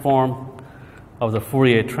transform of the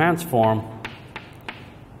Fourier transform,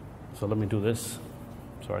 so let me do this,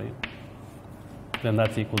 sorry, then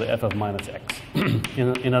that's equal to f of minus x.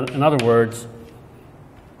 In other words,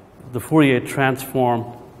 the Fourier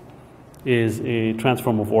transform is a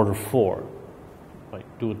transform of order 4. Like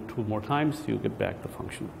do it 2 more times, you get back the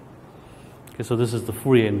function. Okay, so this is the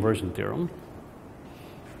Fourier inversion theorem.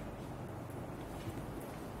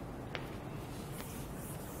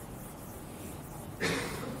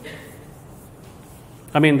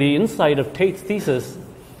 I mean, the insight of Tate's thesis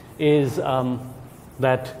is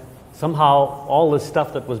that somehow all this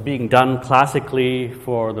stuff that was being done classically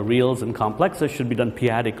for the reals and complexes should be done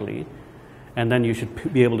p-adically, and then you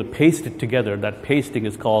should be able to paste it together. That pasting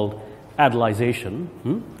is called adylization.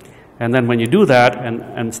 And then when you do that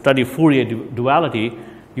and study Fourier duality,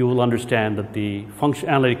 you will understand that the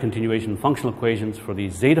analytic continuation functional equations for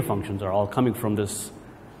these zeta functions are all coming from this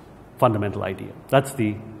fundamental idea. That's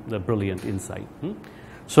the brilliant insight.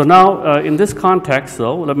 So now, in this context,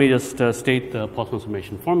 though, let me just state the Poisson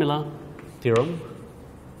summation formula theorem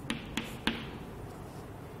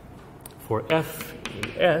for f in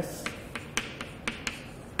S.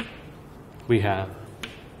 We have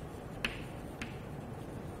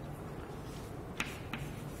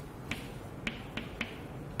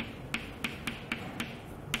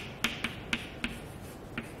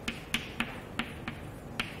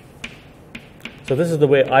so this is the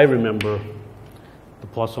way I remember the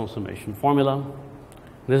Poisson summation formula.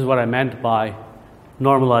 This is what I meant by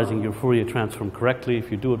normalizing your Fourier transform correctly. If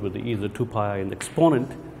you do it with either 2 pi and the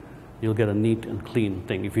exponent, you'll get a neat and clean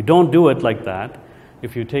thing. If you don't do it like that,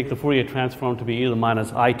 if you take the Fourier transform to be either minus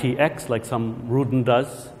itx, like some Rudin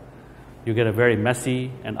does, you get a very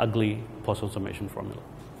messy and ugly Poisson summation formula.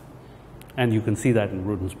 And you can see that in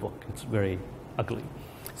Rudin's book. It's very ugly.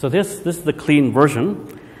 So this is the clean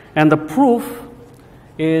version. And the proof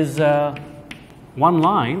is one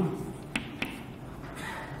line.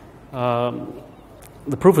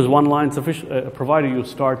 The proof is one line, provided you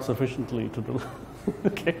start sufficiently to do.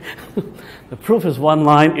 Okay. The proof is one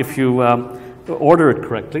line if you order it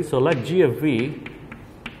correctly. So let G of V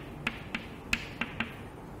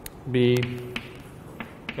be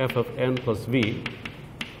f of n plus v.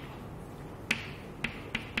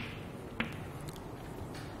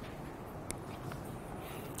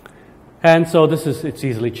 And so it's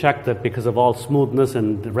easily checked that because of all smoothness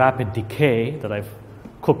and the rapid decay that I've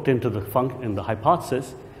cooked into in the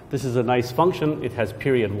hypothesis, this is a nice function. It has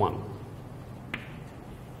period 1.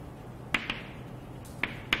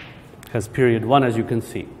 Has period 1, as you can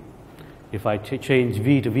see. If I change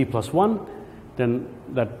v to v plus 1, then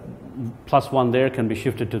that plus 1 there can be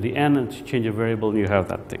shifted to the n and change a variable and you have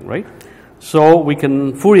that thing, right? So we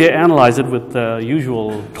can Fourier analyze it with the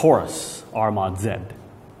usual torus R mod Z.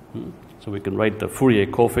 So we can write the Fourier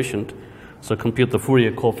coefficient. So compute the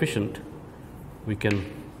Fourier coefficient. We can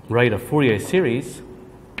write a Fourier series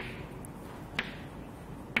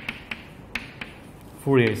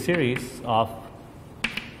of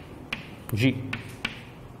G.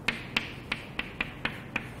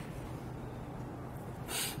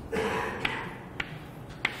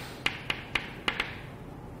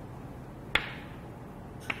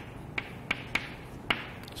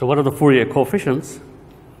 So what are the Fourier coefficients?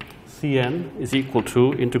 Cn is equal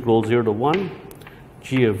to integral 0 to 1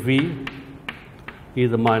 g of v e to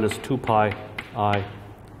the minus 2 pi I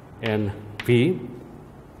n v,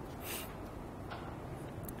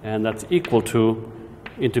 and that's equal to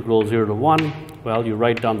integral 0 to 1. Well, you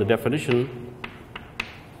write down the definition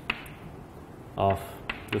of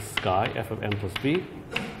this guy, f of n plus v.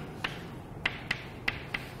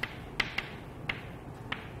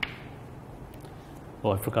 Oh,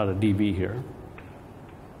 I forgot a dv here.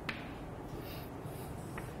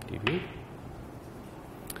 dv.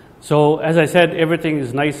 So, as I said, everything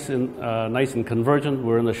is nice and convergent.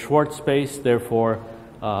 We're in the Schwartz space, therefore,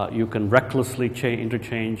 you can recklessly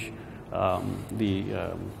interchange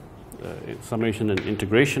the summation and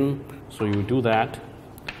integration. So you do that,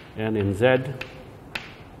 and in Z,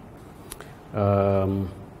 and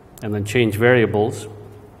then change variables.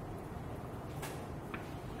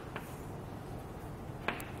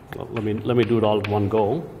 Well, let me do it all at one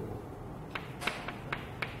go.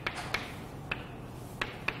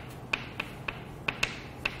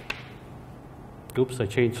 Oops, I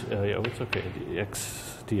changed, yeah, it's okay,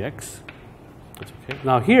 dx. That's okay.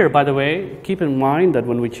 Now here, by the way, keep in mind that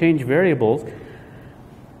when we change variables, 2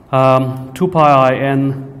 pi I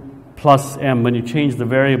n plus m, when you change the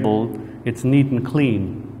variable, it's neat and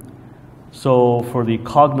clean. So for the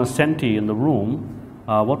cognoscenti in the room,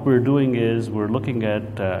 what we're doing is we're looking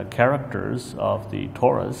at characters of the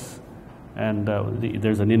torus, and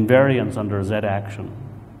there's an invariance under z action.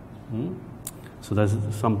 So there's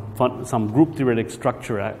some group theoretic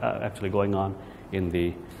structure actually going on in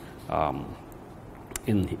the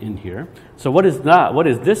in here. So what is that? What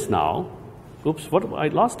is this now? Oops! I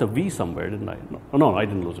lost a v somewhere, didn't I? No, I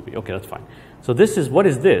didn't lose a v. Okay, that's fine. So this is, what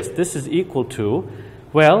is this? This is equal to,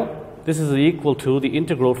 well, this is equal to the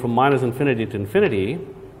integral from minus infinity to infinity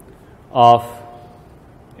of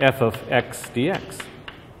f of x dx,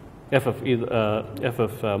 f of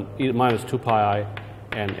e minus 2 pi I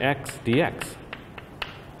and x dx.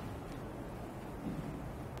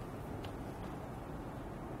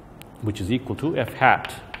 Which is equal to f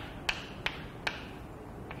hat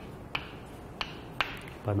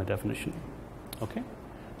by my definition. Okay?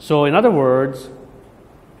 So in other words,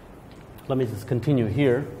 let me just continue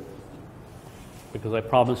here because I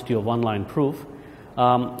promised you a one-line proof.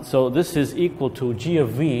 So this is equal to g of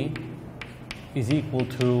v is equal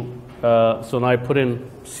to, so now I put in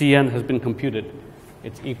Cn has been computed.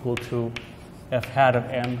 It's equal to f hat of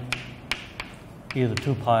n e to the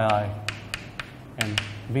 2 pi I and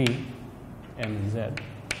v m and z.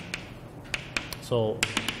 So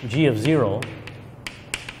g of 0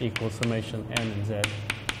 equals summation n and z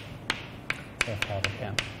f hat of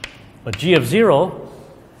n. But g of 0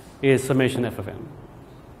 is summation f of n.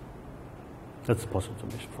 That's the possible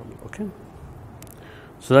summation formula, okay?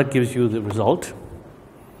 So that gives you the result.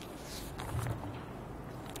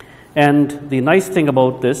 And the nice thing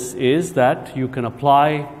about this is that you can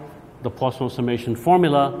apply the Poisson summation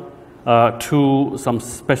formula to some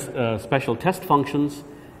special test functions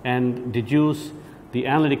and deduce the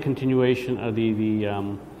analytic continuation,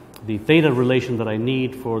 the theta relation that I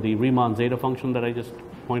need for the Riemann zeta function that I just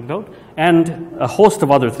pointed out, and a host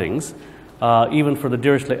of other things. Even for the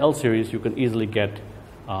Dirichlet L series, you can easily get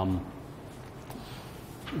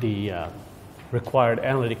the required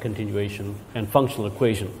analytic continuation and functional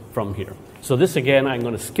equation from here. So this again I'm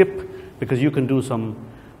going to skip because you can do some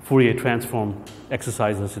Fourier transform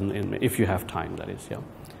exercises if you have time, that is, yeah.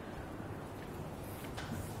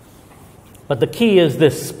 But the key is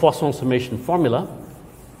this Poisson summation formula,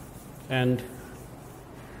 and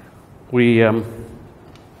we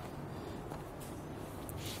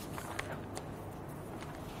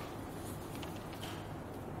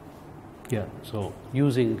yeah, so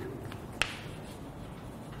using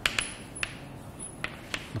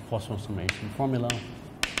the Poisson summation formula,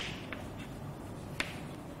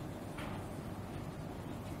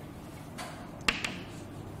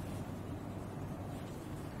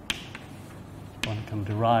 one can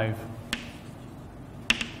derive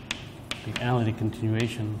the analytic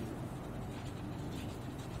continuation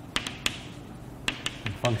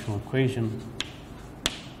and functional equation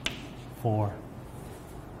for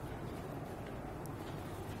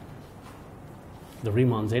the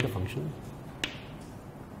Riemann zeta function.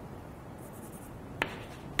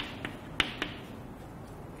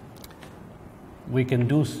 We can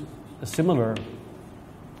do a similar,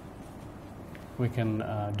 we can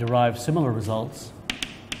derive similar results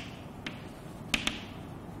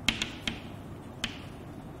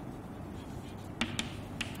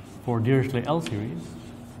for Dirichlet L series.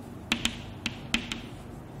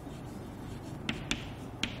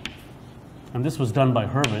 And this was done by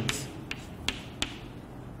Hurwitz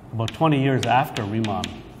about 20 years after Riemann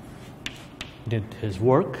did his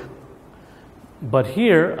work. But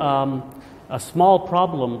here, a small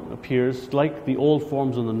problem appears, like the old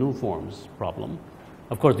forms and the new forms problem.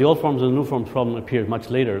 Of course, the old forms and the new forms problem appeared much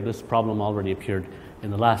later. This problem already appeared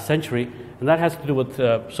in the last century, and that has to do with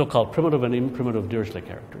so-called primitive and imprimitive Dirichlet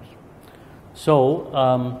characters. So,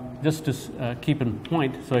 just to keep in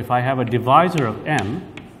point, so if I have a divisor of n,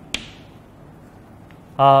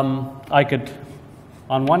 I could,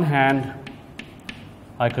 on one hand,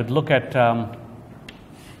 I could look at a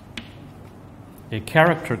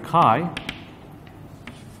character chi.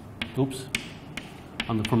 Oops.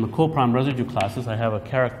 From the co-prime residue classes, I have a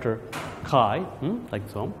character chi, like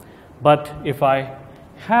so. But if I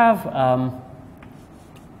have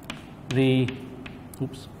the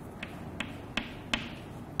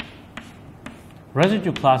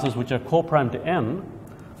residue classes which are co-prime to n,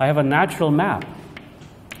 I have a natural map.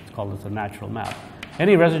 Let's call this a natural map.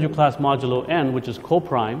 Any residue class modulo n which is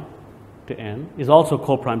co-prime to n is also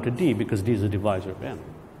co-prime to d because d is a divisor of n.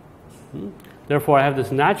 Therefore, I have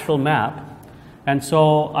this natural map, and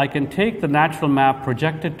so I can take the natural map,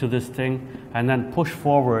 project it to this thing, and then push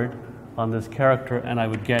forward on this character, and I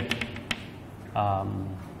would get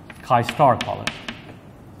chi star, call it.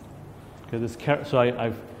 Okay, so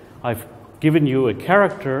I've given you a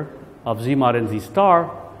character of z mod n z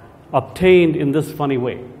star obtained in this funny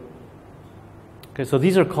way. Okay, so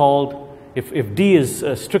these are called, if d is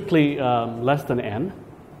strictly less than n,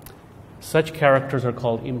 such characters are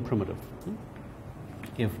called imprimitive.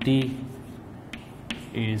 If d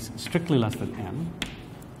is strictly less than n,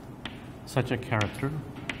 such a character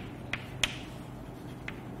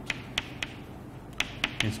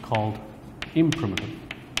is called imprimitive.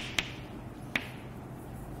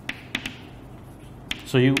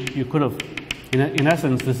 So you could have, in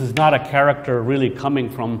essence, this is not a character really coming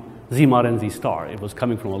from z mod n z star. It was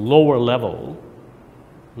coming from a lower level.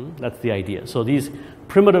 That's the idea. So these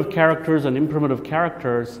primitive characters and imprimitive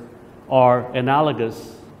characters are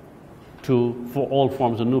analogous to for old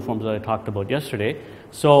forms and new forms that I talked about yesterday.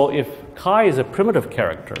 So if chi is a primitive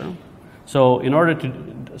character, so in order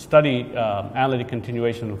to study analytic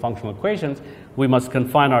continuation and functional equations, we must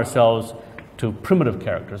confine ourselves to primitive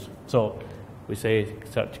characters. So we say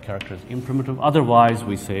such character is imprimitive. Otherwise,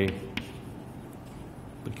 we say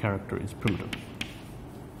the character is primitive.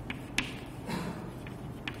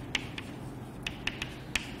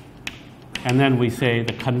 And then we say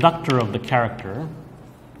the conductor of the character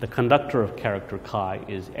chi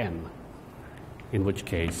is n, in which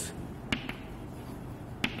case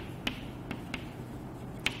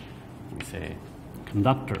we say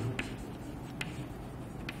conductor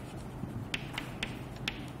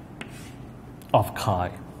of chi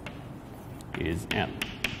is n.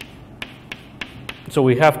 So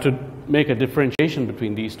we have to make a differentiation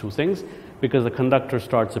between these two things because the conductor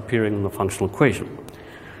starts appearing in the functional equation.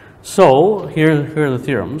 So here are the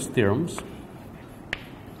theorems.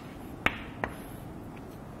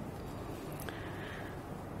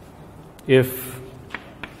 If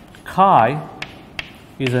chi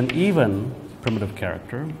is an even primitive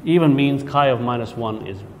character, even means chi of minus 1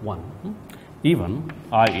 is 1. Even,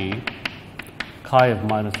 i.e., chi of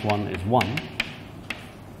minus 1 is 1.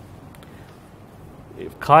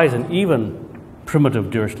 If chi is an even primitive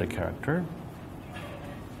Dirichlet character,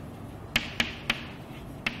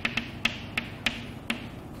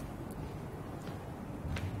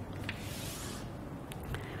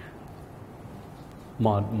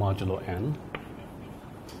 modulo n,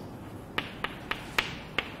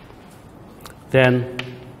 then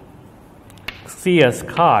Cs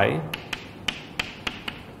chi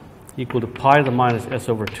equal to pi to the minus s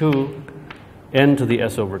over 2, n to the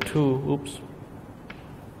s over 2,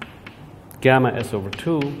 gamma s over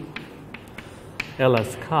 2,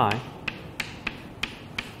 ls chi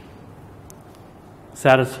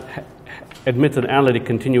admits an analytic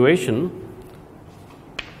continuation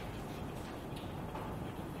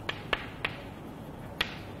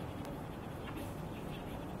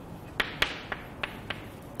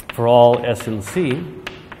for all S and C,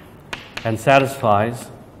 and satisfies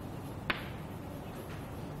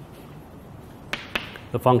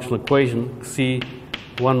the functional equation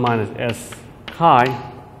C1 minus S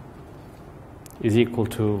chi is equal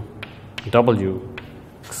to W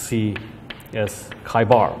C S chi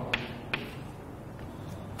bar,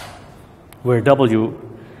 where W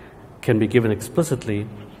can be given explicitly.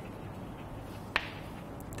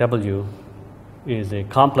 W is a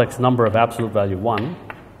complex number of absolute value 1,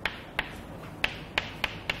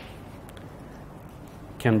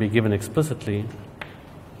 can be given explicitly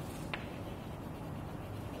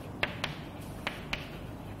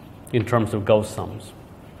in terms of Gauss sums.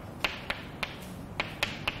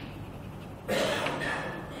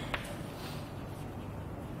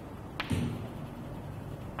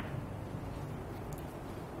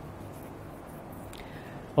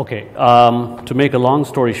 Okay, to make a long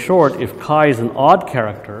story short, if chi is an odd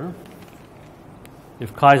character,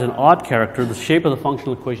 the shape of the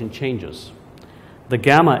functional equation changes. The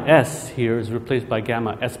gamma s here is replaced by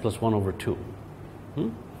gamma s plus 1 over 2.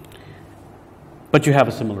 But you have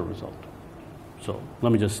a similar result. So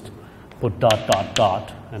let me just put dot, dot,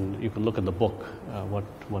 dot, and you can look at the book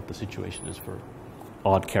what the situation is for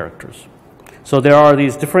odd characters. So there are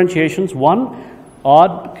these differentiations. One,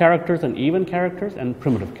 odd characters and even characters, and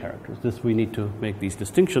primitive characters. This, we need to make these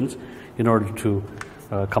distinctions in order to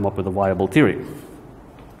come up with a viable theory.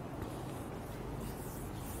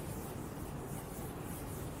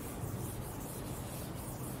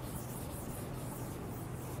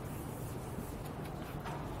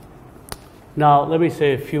 Now, let me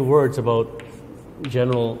say a few words about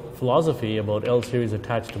general philosophy about L series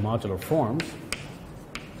attached to modular forms.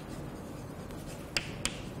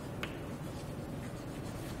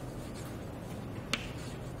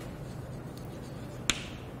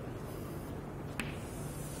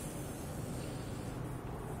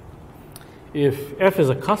 If F is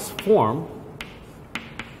a cusp form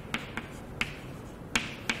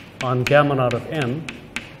on gamma naught of n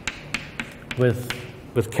with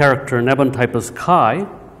character Neban type as chi,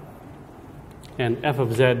 and F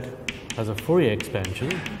of z has a Fourier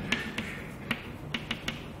expansion,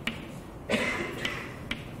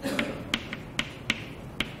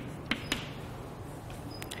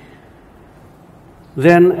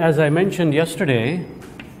 then, as I mentioned yesterday,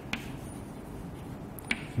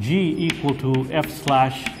 G equal to F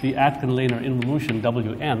slash the Atkin-Lehner involution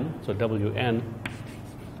Wn, so Wn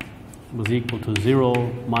was equal to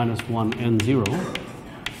 0 minus 1 n0.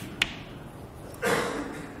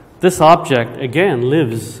 This object again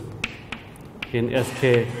lives in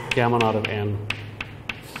Sk gamma naught of n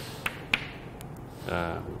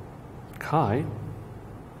chi.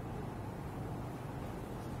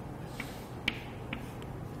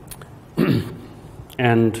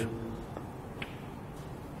 And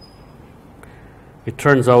it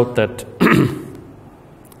turns out that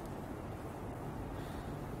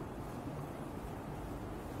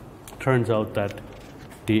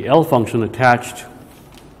the L function attached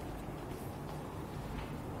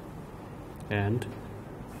and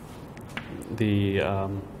the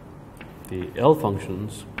L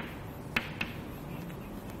functions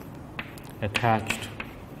attached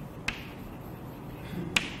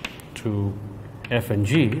to F and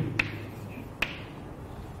G,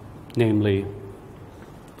 namely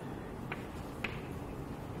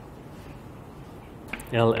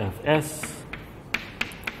LFS,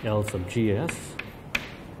 L sub GS,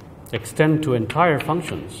 extend to entire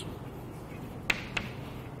functions.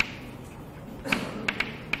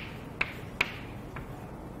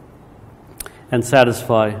 And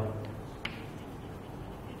satisfy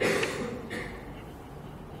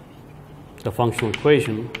the functional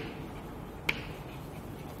equation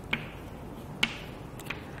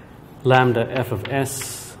lambda f of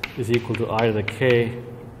s is equal to I to the k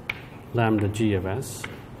lambda g of s,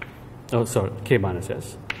 k minus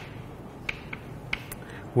s,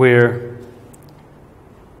 where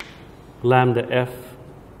lambda f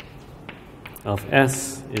of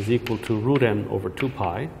s is equal to root n over 2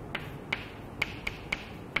 pi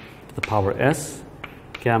to the power s,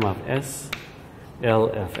 gamma of s,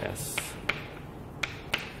 LFS.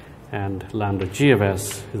 And lambda g of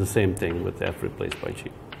s is the same thing with f replaced by g.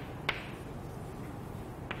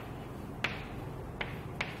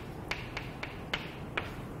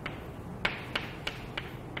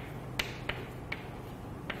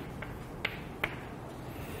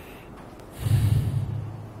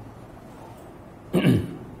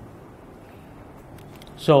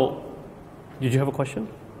 So, did you have a question?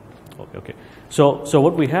 Okay. So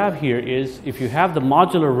what we have here is, if you have the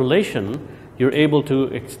modular relation, you're able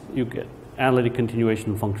to you get analytic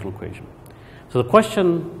continuation functional equation. So the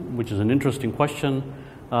question, which is an interesting question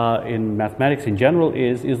in mathematics in general,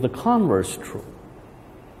 is the converse true?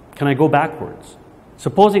 Can I go backwards?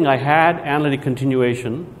 supposing I had analytic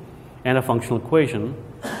continuation and a functional equation,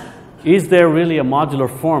 is there really a modular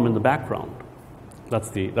form in the background? That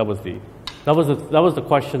was the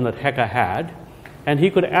question that Hecke had, and he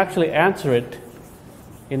could actually answer it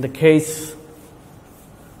in the case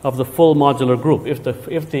of the full modular group. If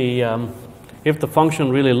the function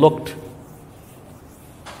really looked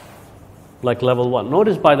like level 1.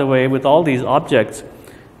 Notice, by the way, with all these objects,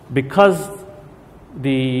 because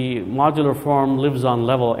the modular form lives on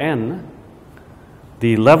level n,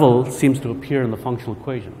 the level seems to appear in the functional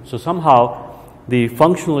equation. So somehow the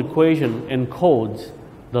functional equation encodes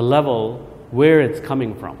the level where it's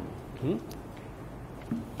coming from.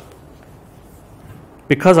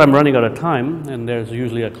 Because I'm running out of time, and there's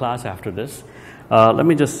usually a class after this, let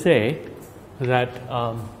me just say that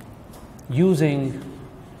using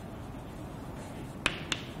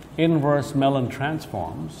inverse Mellon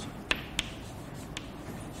transforms,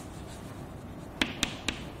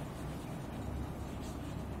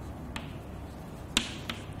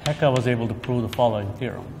 Hecke was able to prove the following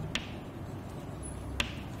theorem.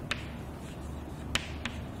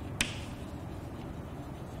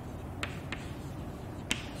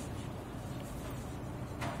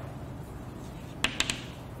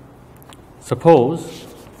 Suppose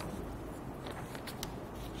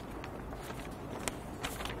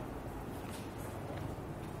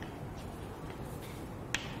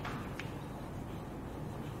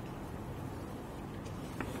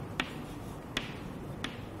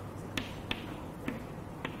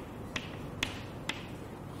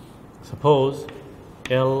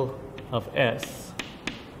L of S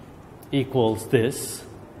equals this,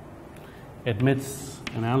 admits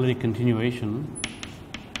an analytic continuation,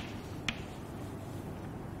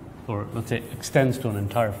 or let's say extends to an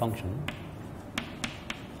entire function,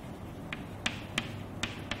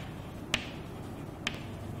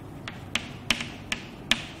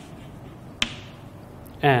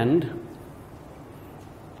 and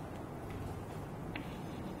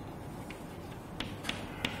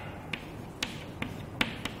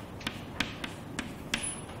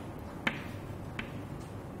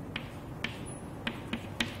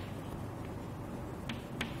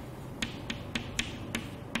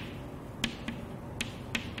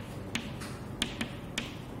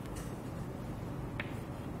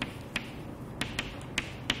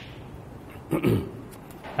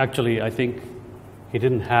actually, I think he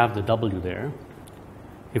didn't have the W there.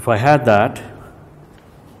 If I had that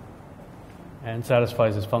and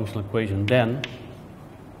satisfies this functional equation, then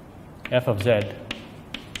f of z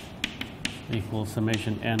equals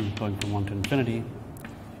summation n going from 1 to infinity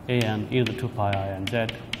an e to the 2 pi I n z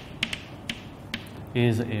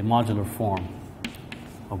is a modular form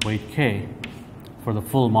of weight k for the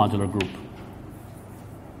full modular group.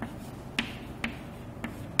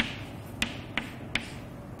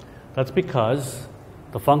 That's because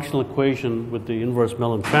the functional equation with the inverse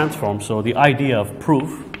Mellon transform, so the idea of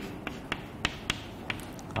proof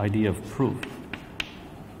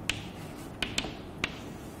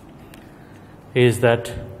is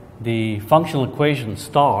that the functional equation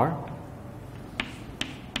star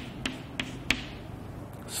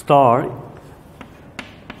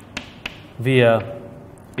via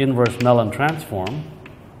inverse Mellon transform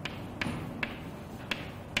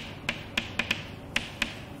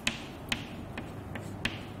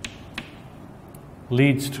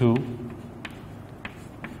leads to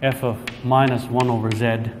f of minus 1 over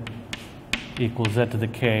z equals z to the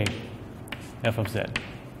k f of z.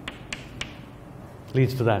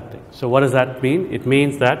 Leads to that thing. So what does that mean? It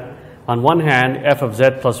means that on one hand, f of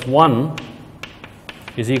z plus 1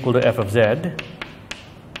 is equal to f of z.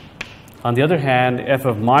 On the other hand, f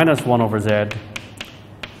of minus 1 over z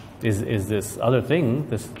is this other thing,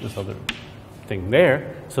 this other thing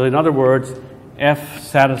there. So in other words, f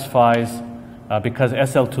satisfies because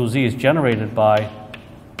SL2Z is generated by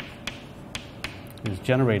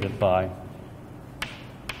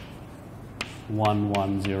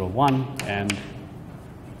 1101 and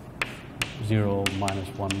 0 minus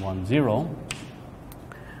 110.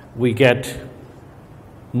 We get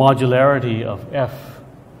modularity of f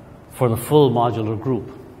for the full modular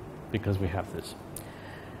group because we have this.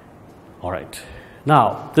 All right.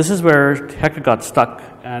 Now, this is where Hecke got stuck,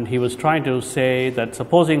 and he was trying to say that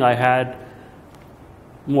supposing I had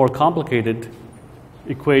more complicated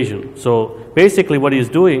equation. So basically what he's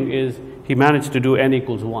doing is he managed to do n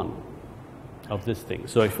equals 1 of this thing.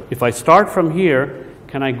 So if I start from here,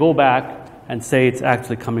 can I go back and say it's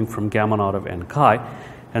actually coming from gamma naught of n chi?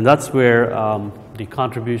 And that's where the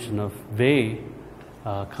contribution of Vey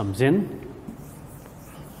comes in.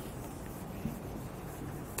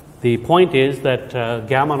 The point is that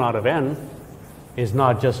gamma naught of n is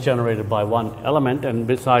not just generated by one element, and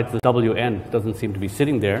besides the Wn doesn't seem to be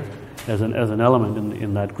sitting there as an element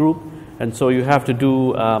in that group, and so you have to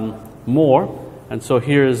do more. And so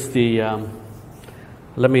here's the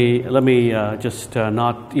let me just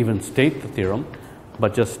not even state the theorem,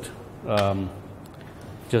 but just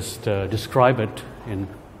describe it in.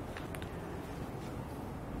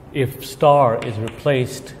 If star is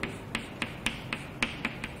replaced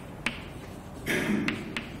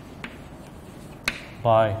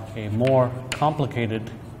by a more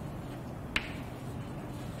complicated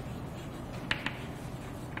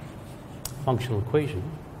functional equation,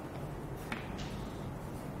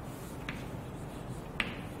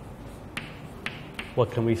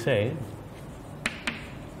 what can we say?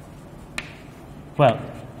 Well,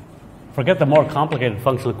 forget the more complicated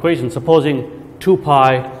functional equation. Supposing 2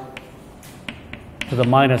 pi to the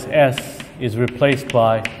minus s is replaced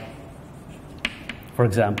by, for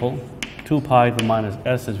example, 2 pi to the minus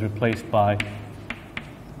s is replaced by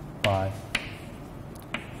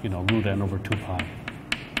root n over 2 pi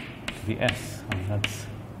to the s. I mean, that's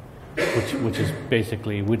which is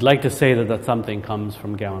basically, we'd like to say that something comes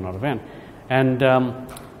from gamma naught of n. And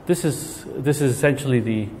this is essentially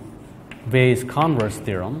the Bayes' converse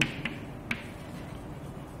theorem.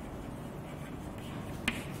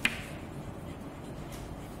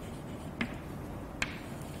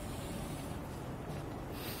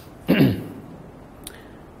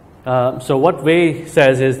 So what Bayes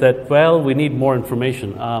says is that, well, we need more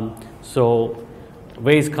information. So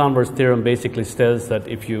Bayes' converse theorem basically says that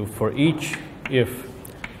if for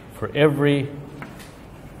every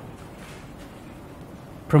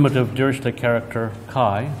primitive Dirichlet character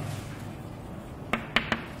chi,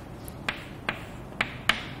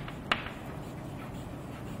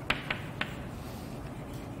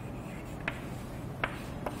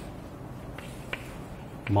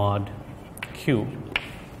 mod q,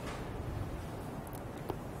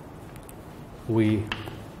 we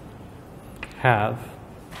have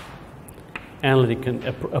analytic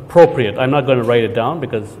appropriate, I'm not going to write it down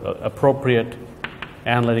because appropriate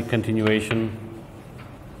analytic continuation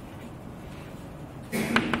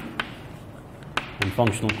and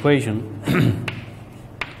functional equation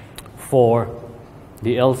for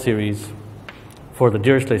the L series, for the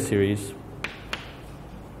Dirichlet series,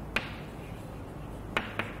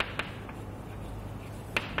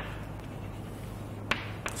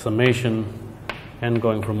 summation n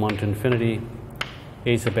going from 1 to infinity,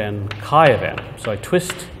 a sub n chi of n. So I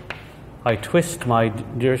twist my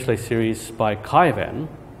Dirichlet series by chi of n.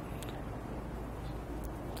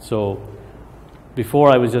 So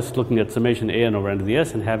before I was just looking at summation a n over n to the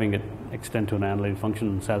s and having it extend to an analytic function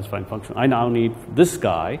and satisfying function. I now need this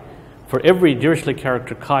guy for every Dirichlet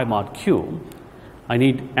character chi mod q. I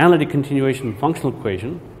need analytic continuation functional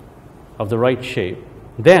equation of the right shape.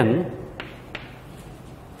 Then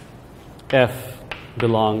f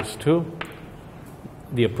belongs to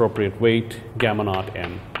the appropriate weight gamma naught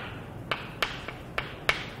n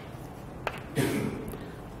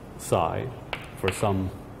psi for some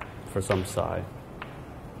psi,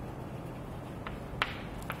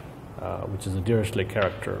 which is a Dirichlet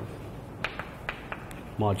character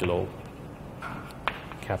modulo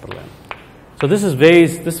capital N. So this was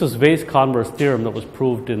Bayes' converse theorem that was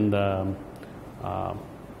proved in the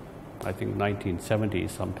I think 1970s,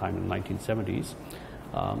 sometime in the 1970s.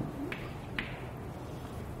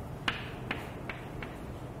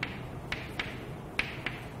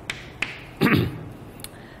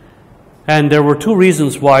 And there were two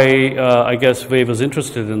reasons why I guess Bayes was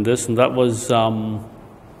interested in this, and that was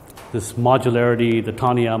this modularity, the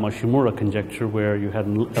Taniyama-Shimura conjecture, where you had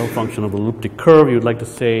an L function of an elliptic curve. You'd like to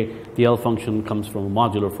say the L function comes from a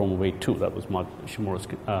modular form of A2. That was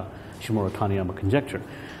Shimura-Taniyama conjecture.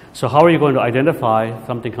 So how are you going to identify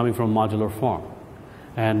something coming from a modular form?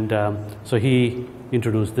 And so he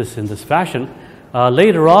introduced this in this fashion.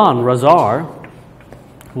 Later on, Razar,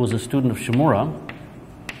 who was a student of Shimura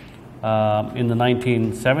in the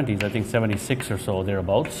 1970s, I think 76 or so,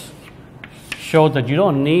 thereabouts, showed that you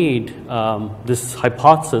don't need this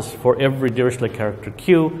hypothesis for every Dirichlet character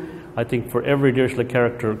q. I think for every Dirichlet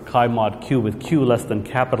character chi mod q with q less than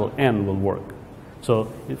capital N will work.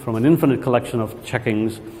 So from an infinite collection of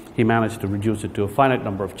checkings, he managed to reduce it to a finite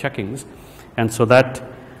number of checkings. And so that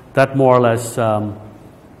more or less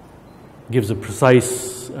gives a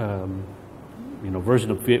precise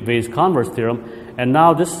version of Bayes' converse theorem. And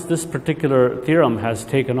now this particular theorem has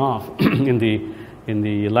taken off in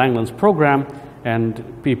the Langland's program,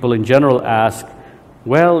 and people in general ask,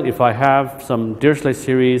 well, if I have some Dirichlet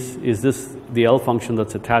series, is this the L function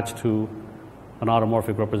that's attached to an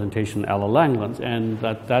automorphic representation a la Langland's? And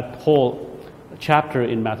that whole chapter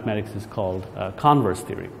in mathematics is called converse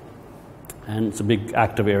theory. And it's a big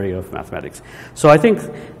active area of mathematics. So I think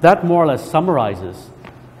that more or less summarizes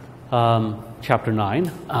chapter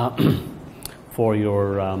 9 for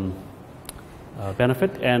your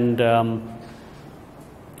benefit. And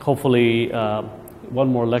hopefully one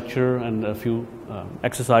more lecture and a few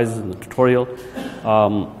exercises in the tutorial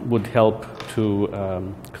would help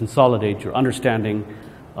to consolidate your understanding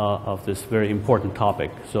of this very important topic.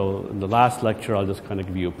 So in the last lecture, I'll just kind of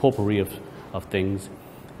give you a potpourri of things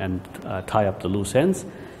and tie up the loose ends.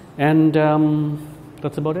 And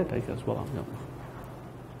that's about it, I guess. Well, yeah.